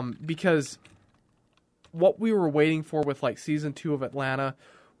because what we were waiting for with like season 2 of Atlanta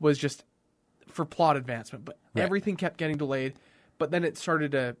was just for plot advancement, but everything kept getting delayed. But then it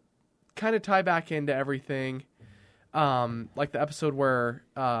started to kind of tie back into everything. Like the episode where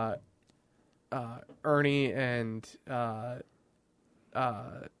Ernie and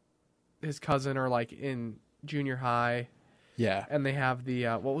his cousin are like in junior high. Yeah. And they have the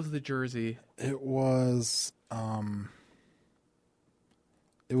what was the jersey? It was It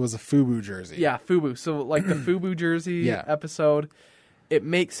was a FUBU jersey. Yeah, FUBU. So like the FUBU jersey episode, it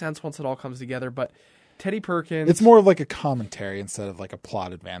makes sense once it all comes together. But Teddy Perkins, It's more of like a commentary instead of like a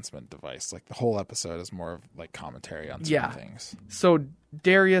plot advancement device. Like the whole episode is more of like commentary on certain things. So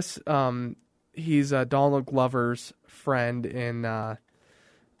Darius, he's Donald Glover's friend in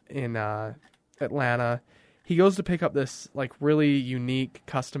Atlanta. He goes to pick up this like really unique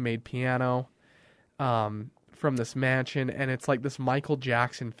custom made piano from this mansion, and it's like this Michael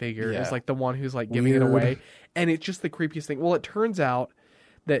Jackson figure is like the one who's like giving it away, and it's just the creepiest thing. Well, it turns out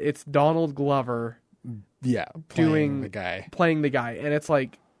that it's Donald Glover playing the guy, and it's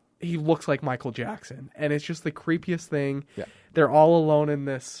like he looks like Michael Jackson, and it's just the creepiest thing. They're all alone in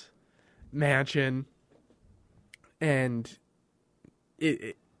this mansion, and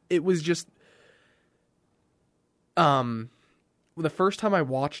it was just the first time I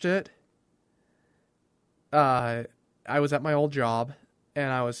watched it, I was at my old job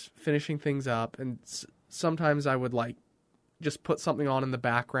and I was finishing things up, and sometimes I would like just put something on in the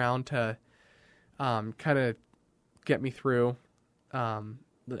background to kind of get me through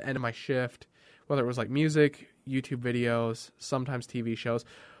the end of my shift, whether it was like music, YouTube videos, sometimes TV shows.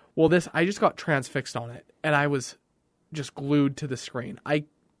 Well, I just got transfixed on it, and I was just glued to the screen. I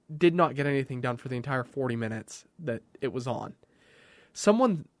did not get anything done for the entire 40 minutes that it was on.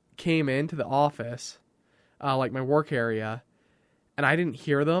 Someone came into the office, like my work area, and I didn't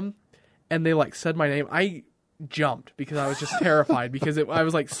hear them, and they like said my name. I jumped because I was just terrified because I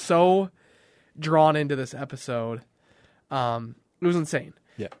was like so drawn into this episode. It was insane.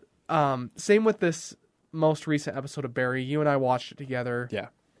 Same with this most recent episode of Barry. You and I watched it together.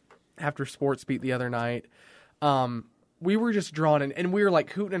 After Sports Beat the other night. We were just drawn in, and we were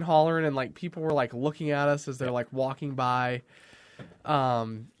like hooting and hollering, and like people were like looking at us as they're like walking by.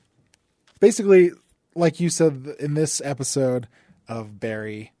 Basically, like you said in this episode of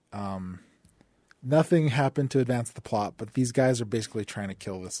Barry, nothing happened to advance the plot, but these guys are basically trying to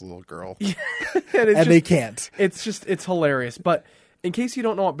kill this little girl. And they can't. It's hilarious. But in case you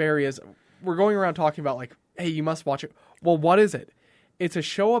don't know what Barry is, we're going around talking about like, hey, you must watch it. Well, what is it? It's a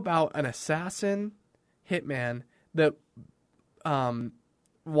show about an assassin hitman that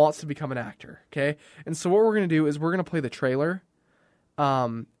wants to become an actor, okay? And so what we're going to do is we're going to play the trailer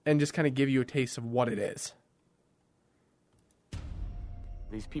and just kind of give you a taste of what it is.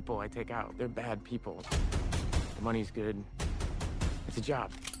 These people I take out, they're bad people. The money's good. It's a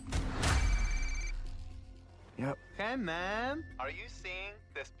job. Yep. Hey, man. Are you seeing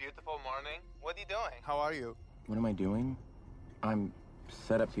this beautiful morning? What are you doing? How are you? What am I doing? I'm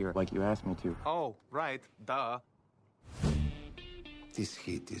set up here like you asked me to. Oh, right. Duh. This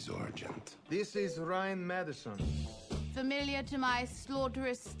heat is urgent. This is Ryan Madison. Familiar to my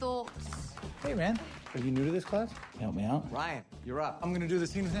slaughterous thoughts. Hey, man. Are you new to this class? Help me out. Ryan, you're up. I'm gonna do the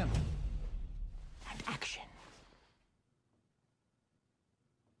scene with him. And action.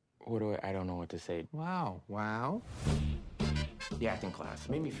 I don't know what to say. Wow. The acting class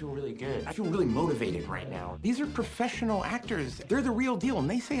made me feel really good. I feel really motivated right now. These are professional actors. They're the real deal, and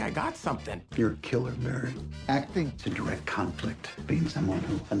they say I got something. You're a killer, Barry. Acting is a direct conflict. Being someone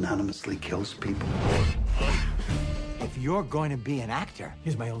who anonymously kills people. If you're going to be an actor,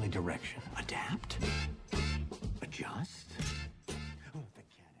 here's my only direction. Adapt. Adjust.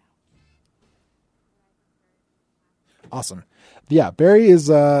 Awesome. Yeah, Barry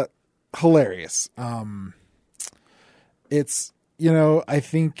is hilarious. It's, I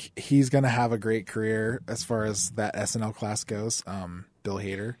think he's going to have a great career as far as that SNL class goes. Bill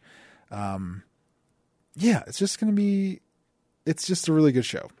Hader. It's just going to be, it's just a really good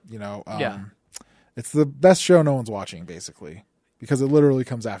show, It's the best show no one's watching, basically, because it literally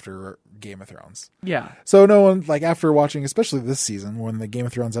comes after Game of Thrones. Yeah. So no one, like, after watching, especially this season, when the Game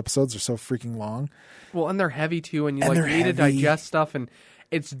of Thrones episodes are so freaking long. Well, and they're heavy, too, and you need to digest stuff, and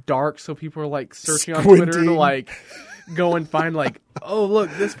it's dark, so people are, like, searching on Twitter to, like, go and find, like, oh, look,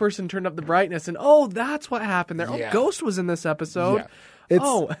 this person turned up the brightness, and, oh, that's what happened there. Yeah. Oh, Ghost was in this episode.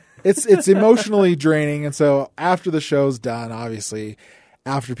 Yeah. It's emotionally draining, and so after the show's done, obviously,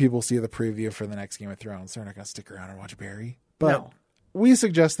 after people see the preview for the next Game of Thrones, they're not going to stick around and watch Barry. But we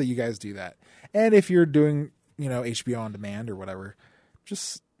suggest that you guys do that. And if you're doing, HBO on demand or whatever,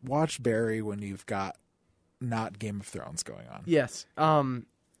 just watch Barry when you've got not Game of Thrones going on. Yes.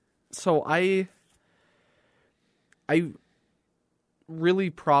 So I really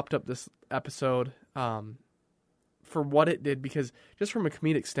propped up this episode for what it did, because just from a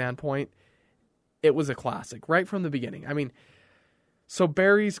comedic standpoint, it was a classic right from the beginning. I mean, so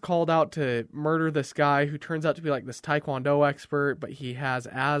Barry's called out to murder this guy who turns out to be like this Taekwondo expert, but he has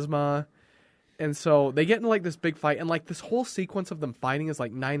asthma. And so they get into like this big fight, and like this whole sequence of them fighting is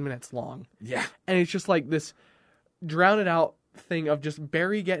like 9 minutes long. Yeah. And it's just like this drowned out thing of just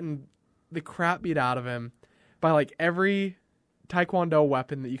Barry getting the crap beat out of him by like every Taekwondo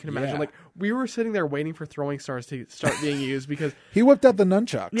weapon that you can imagine. Yeah. Like we were sitting there waiting for throwing stars to start being used because He whipped out the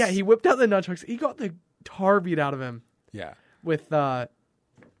nunchucks. yeah, he whipped out the nunchucks. He got the tar beat out of him Yeah. with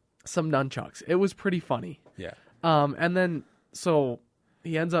some nunchucks. It was pretty funny. Yeah. And then so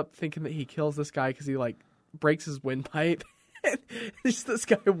he ends up thinking that he kills this guy because he like breaks his windpipe. Just this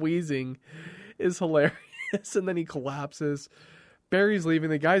guy wheezing is hilarious, and then he collapses. Barry's leaving.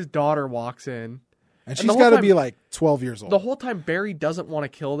 The guy's daughter walks in. And the she's whole got to time- be like 12 years old. The whole time Barry doesn't want to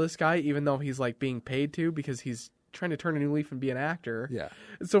kill this guy, even though he's like being paid to because he's trying to turn a new leaf and be an actor. Yeah.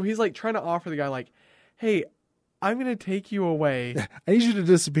 And so he's like trying to offer the guy like, "Hey, I'm going to take you away. I need you to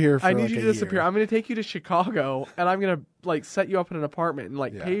disappear for I need like you a to disappear. year. I'm going to take you to Chicago and I'm going to like set you up in an apartment and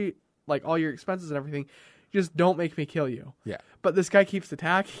like Yeah. pay like all your expenses and everything. Just don't make me kill you." Yeah. But this guy keeps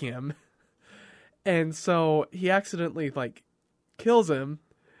attacking him. And so he accidentally like kills him.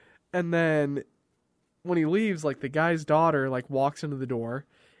 And then when he leaves, like the guy's daughter like walks into the door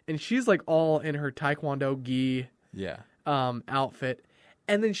and she's like all in her Taekwondo gi Yeah. outfit.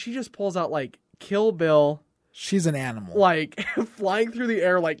 And then she just pulls out like Kill Bill, She's an animal. like flying through the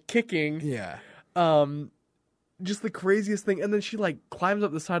air, like kicking. Yeah. Just the craziest thing. And then she like climbs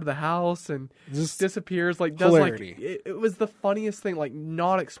up the side of the house and Just disappears. Like does hilarity. like it was the funniest thing, like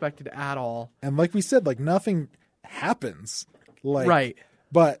not expected at all. And like we said, like nothing happens. Like Right.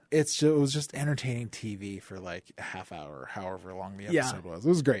 But it was just entertaining TV for like a half hour, however long the Yeah. episode was. It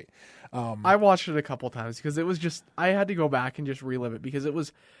was great. I watched it a couple times because it was just I had to go back and just relive it because it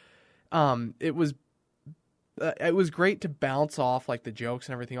was great to bounce off like the jokes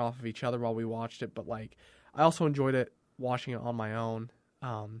and everything off of each other while we watched it, but like I also enjoyed it watching it on my own.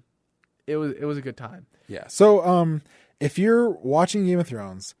 It was a good time. Yeah. So if you're watching Game of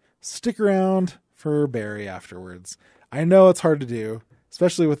Thrones, stick around for Barry afterwards. I know it's hard to do,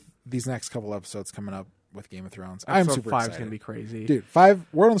 especially with these next couple episodes coming up with Game of Thrones. I'm Episode super 5 is excited. gonna be crazy, Dude, 5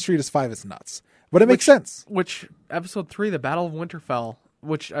 Word on the Street is 5 is nuts. But it makes sense. Which episode 3, the Battle of Winterfell,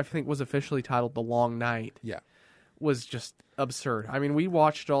 which I think was officially titled The Long Night, Yeah. was just absurd. I mean, we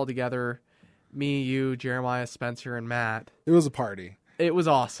watched it all together, me, you, Jeremiah, Spencer, and Matt. It was a party. It was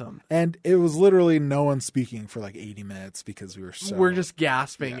awesome. And it was literally no one speaking for like 80 minutes because We're just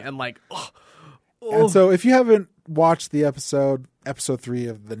gasping Yeah. and like, And so if you haven't watched the episode 3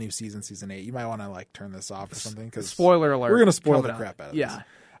 of the new season 8, you might want to like turn this off or something because spoiler alert. we're going to spoil coming the up. crap out of Yeah.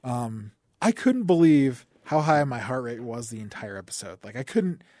 this. I couldn't believe how high my heart rate was the entire episode. Like I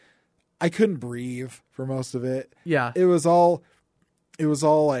couldn't breathe for most of it. Yeah. It was all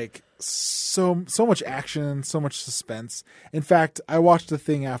like so much action, so much suspense. In fact, I watched a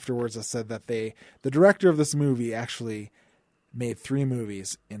thing afterwards that said that the director of this movie actually made 3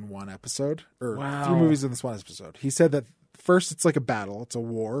 movies in one episode, or Wow. 3 movies in this one episode. He said that first it's like a battle, it's a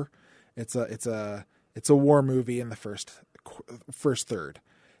war, it's a war movie in the first third.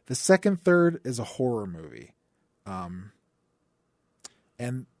 The second third is a horror movie, and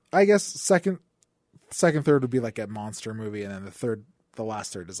I guess second third would be like a monster movie, and then the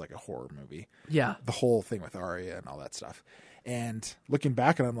last third is like a horror movie. Yeah. The whole thing with Arya and all that stuff. And looking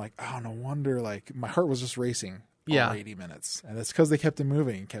back at it, I'm like, oh, no wonder, like, my heart was just racing all Yeah. 80 minutes. And it's because they kept it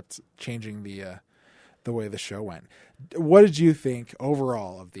moving, kept changing the way the show went. What did you think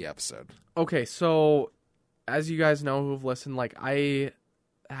overall of the episode? Okay, so as you guys know who've listened, like I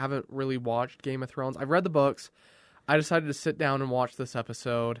haven't really watched Game of Thrones. I've read the books. I decided to sit down and watch this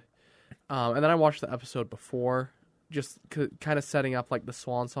episode. And then I watched the episode before, just kind of setting up like the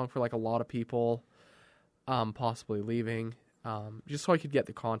swan song for like a lot of people possibly leaving, just so I could get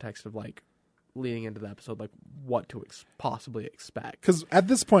the context of like leading into the episode, like what to possibly expect. Because at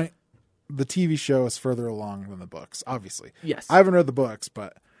this point, the TV show is further along than the books, obviously. Yes. I haven't read the books,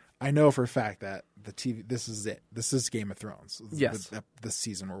 but I know for a fact that the TV, this is it. This is Game of Thrones. Yes. The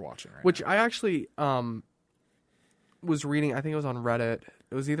season we're watching right Which now. I actually was reading, I think it was on Reddit.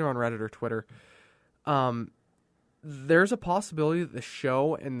 It was either on Reddit or Twitter. There's a possibility that the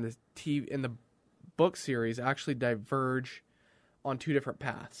show and the TV and the book series actually diverge on 2 different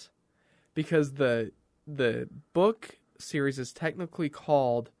paths, because the book series is technically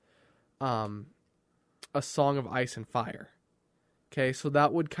called A Song of Ice and Fire. Okay, so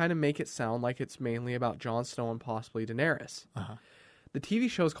that would kind of make it sound like it's mainly about Jon Snow and possibly Daenerys. Uh-huh. The TV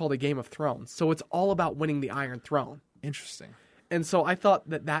show is called A Game of Thrones, so it's all about winning the Iron Throne. Interesting. And so I thought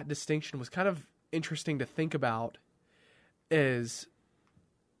that distinction was kind of interesting to think about, is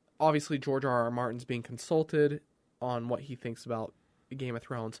obviously George R.R. Martin's being consulted on what he thinks about Game of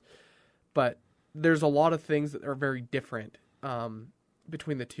Thrones, but there's a lot of things that are very different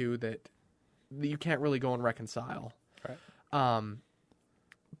between the two that you can't really go and reconcile. Right.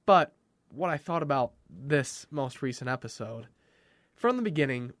 But what I thought about this most recent episode, from the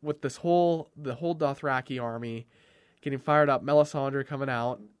beginning, with the whole Dothraki army getting fired up, Melisandre coming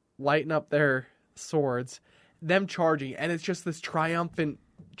out, lighting up their swords, them charging, and it's just this triumphant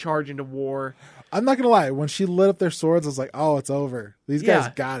charge into war. I'm not going to lie. When she lit up their swords, I was like, oh, it's over. These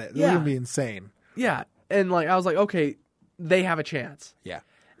guys got it. They're Yeah. going to be insane. Yeah, and like I was like, okay, they have a chance. Yeah.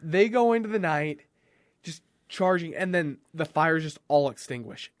 They go into the night just charging, and then the fires just all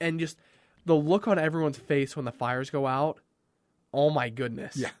extinguish. And just the look on everyone's face when the fires go out, oh my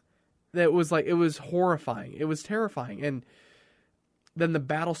goodness. Yeah. That was like, it was horrifying. It was terrifying. And then the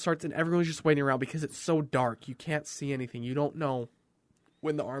battle starts, and everyone's just waiting around because it's so dark. You can't see anything. You don't know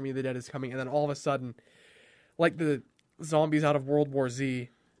when the Army of the Dead is coming. And then all of a sudden, like the zombies out of World War Z,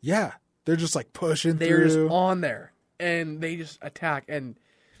 Yeah. They're just like pushing they're through. just on there. And they just attack. And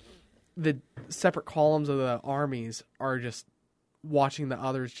the separate columns of the armies are just watching the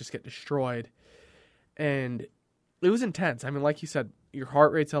others just get destroyed. And it was intense. I mean, like you said, your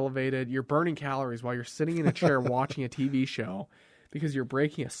heart rate's elevated. You're burning calories while you're sitting in a chair watching a TV show because you're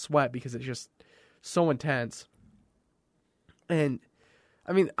breaking a sweat because it's just so intense. And,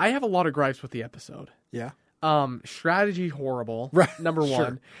 I mean, I have a lot of gripes with the episode. Yeah. Strategy horrible. Right, Number one.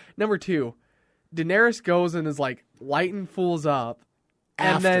 sure. Number two, Daenerys goes and is like lighting fools up.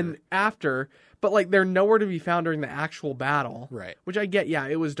 And then after, but like they're nowhere to be found during the actual battle. Right. Which I get, yeah,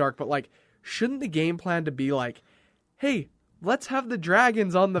 it was dark, but like, shouldn't the game plan to be like, hey, let's have the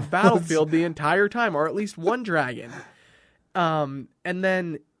dragons on the battlefield the entire time, or at least one dragon. And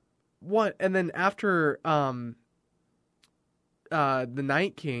then after the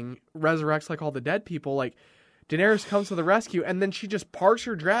Night King resurrects like all the dead people, like Daenerys comes to the rescue, and then she just parks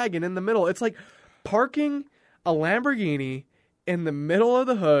her dragon in the middle. It's like parking a Lamborghini in the middle of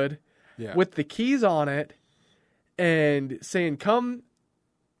the hood with the keys on it and saying, come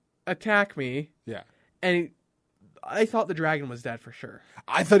attack me. Yeah. And I thought the dragon was dead for sure.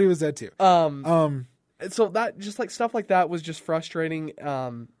 I thought he was dead too. So that just like stuff like that was just frustrating.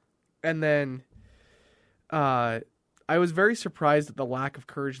 And then I was very surprised at the lack of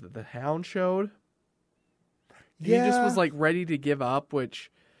courage that the Hound showed. He just was like ready to give up, which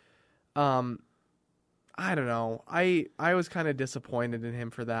I don't know. I was kind of disappointed in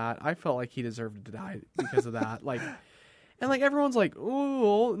him for that. I felt like he deserved to die because of that. Like, and like everyone's like,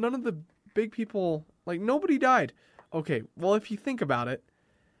 oh, none of the big people, like nobody died. Okay, well if you think about it,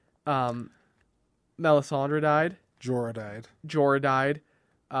 Melisandre died. Jorah died.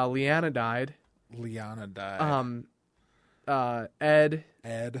 Lyanna died. Lyanna died.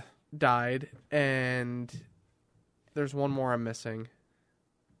 Ed died, and there's one more I'm missing.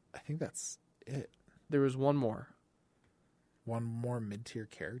 I think that's it. There was one more. One more mid-tier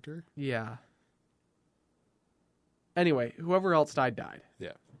character? Yeah. Anyway, whoever else died.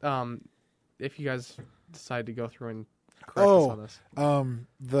 Yeah. If you guys decide to go through and correct us on this.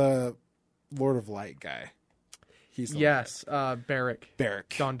 The Lord of Light guy. He's Beric.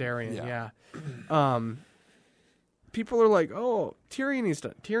 Dondarrion, Yeah. People are like, oh, Tyrion's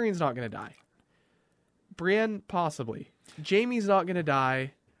not going to die. Brienne, possibly. Jaime's not going to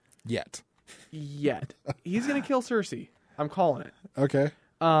die. Yet. He's going to kill Cersei. I'm calling it. Okay.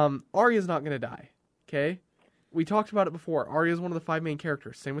 Arya's not going to die. Okay? We talked about it before. Arya's one of the 5 main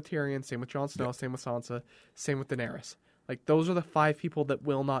characters. Same with Tyrion, same with Jon Snow, same with Sansa, same with Daenerys. Like, those are the 5 people that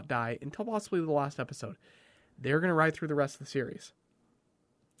will not die until possibly the last episode. They're going to ride through the rest of the series.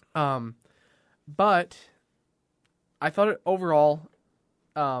 But I thought it overall,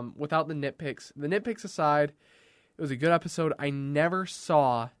 without the nitpicks aside, it was a good episode. I never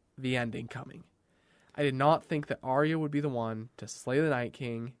saw the ending coming. I did not think that Arya would be the one to slay the Night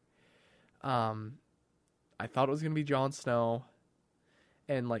King. I thought it was going to be Jon Snow.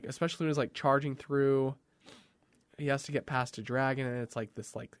 And like, especially when he was like charging through, he has to get past a dragon, and it's like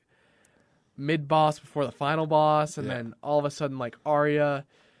this like mid-boss before the final boss, and then all of a sudden like Arya,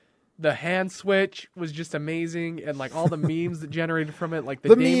 the hand switch was just amazing, and like all the memes that generated from it, like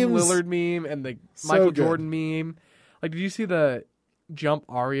the Dame memes. Lillard meme and the So Michael good. Jordan meme. Like, did you see the Jump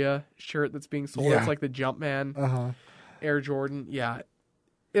Arya shirt that's being sold? Yeah. It's like the Jumpman Uh-huh. Air Jordan. Yeah,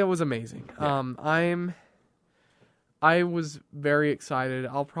 it was amazing. I was very excited.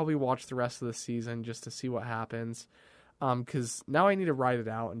 I'll probably watch the rest of the season just to see what happens. Because now I need to write it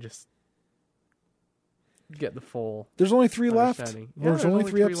out and just get the full. There's only 3 left. understanding. Yeah, There's only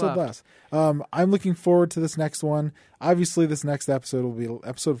 3 episodes left. I'm looking forward to this next one. Obviously, this next episode will be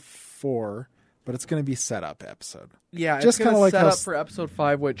episode 4. but it's going to be set up episode. Yeah, Just it's going kinda to like set how up for episode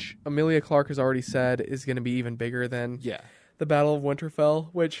 5, which Emilia Clarke has already said is going to be even bigger than the Battle of Winterfell,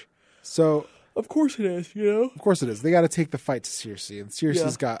 which, So, of course it is, you know? of course it is. They got to take the fight to Cersei, and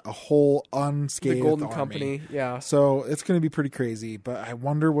Cersei's got a whole unscathed The Golden army. Company, yeah. So it's going to be pretty crazy, but I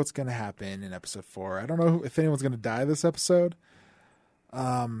wonder what's going to happen in episode 4. I don't know if anyone's going to die this episode.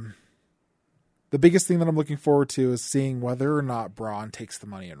 The biggest thing that I'm looking forward to is seeing whether or not Bronn takes the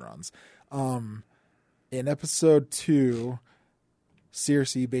money and runs. In episode 2,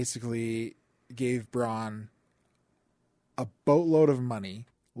 Cersei basically gave Bronn a boatload of money,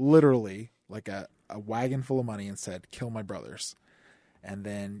 literally like a wagon full of money, and said, "Kill my brothers." And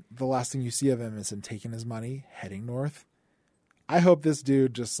then the last thing you see of him is him taking his money, heading north. I hope this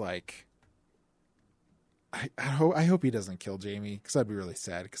dude just like, I hope he doesn't kill Jaime, because I'd be really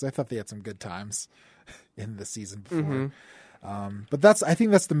sad, because I thought they had some good times in the season before. But I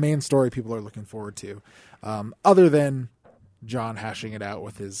think that's the main story people are looking forward to, other than Jon hashing it out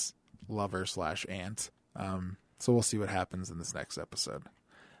with his lover / aunt. So we'll see what happens in this next episode.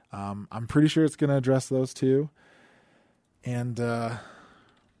 I'm pretty sure it's going to address those two. And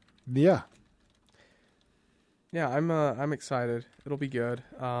yeah, I'm excited. It'll be good.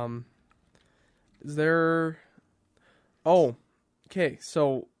 Is there? Oh, okay.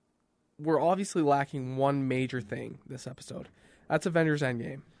 So we're obviously lacking one major thing this episode. That's Avengers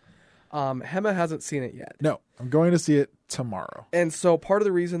Endgame. Hema hasn't seen it yet. No, I'm going to see it tomorrow. And so part of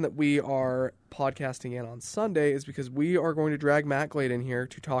the reason that we are podcasting in on Sunday is because we are going to drag Matt Glade in here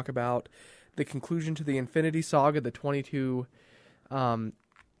to talk about the conclusion to the Infinity Saga, the 22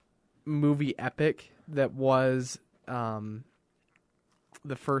 movie epic that was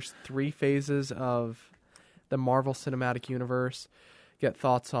the first 3 phases of the Marvel Cinematic Universe. Get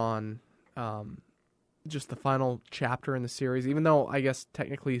thoughts on just the final chapter in the series, even though I guess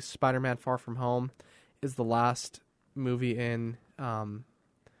technically Spider-Man Far From Home is the last movie in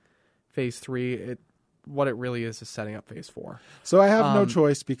phase 3. What it really is setting up phase 4. So I have no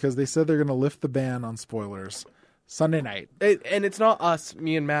choice, because they said they're going to lift the ban on spoilers Sunday night. And it's not us,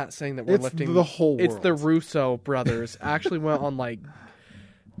 me and Matt, saying that we're lifting the whole world. It's the Russo brothers actually went on like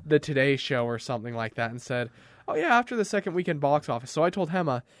the Today Show or something like that and said, "Oh yeah, after the second weekend box office." So I told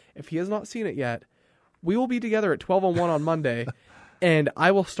Hema, if he has not seen it yet, we will be together at 12:01 on Monday, and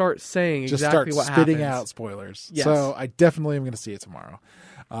I will start saying exactly what happens. Just start spitting out spoilers. Yes. So I definitely am going to see it tomorrow.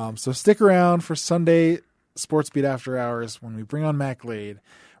 So stick around for Sunday Sports Beat After Hours. When we bring on Matt Glade,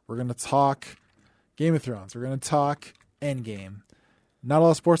 we're going to talk Game of Thrones. We're going to talk Endgame. Not a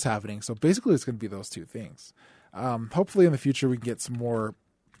lot of sports happening, so basically it's going to be those two things. Hopefully in the future we can get some more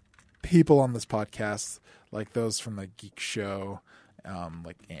people on this podcast, like those from the Geek Show,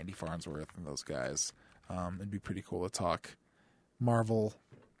 like Andy Farnsworth and those guys. It'd be pretty cool to talk Marvel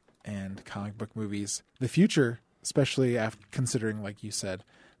and comic book movies. The future, especially after considering, like you said,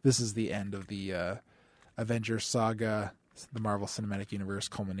 this is the end of the Avengers saga, the Marvel Cinematic Universe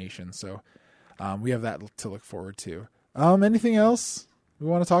culmination. So we have that to look forward to. Anything else we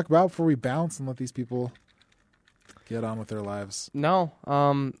want to talk about before we bounce and let these people get on with their lives? No,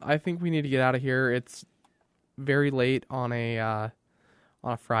 I think we need to get out of here. It's very late on a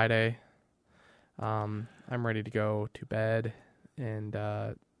Friday. I'm ready to go to bed and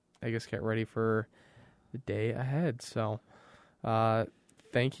I guess get ready for the day ahead. So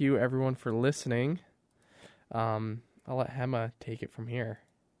thank you everyone for listening. I'll let Hema take it from here.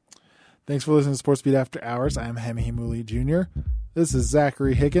 Thanks for listening to Sports Beat After Hours. I'm Hema Himuli Jr. This is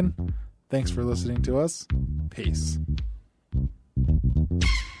Zachary Hicken. Thanks for listening to us. Peace.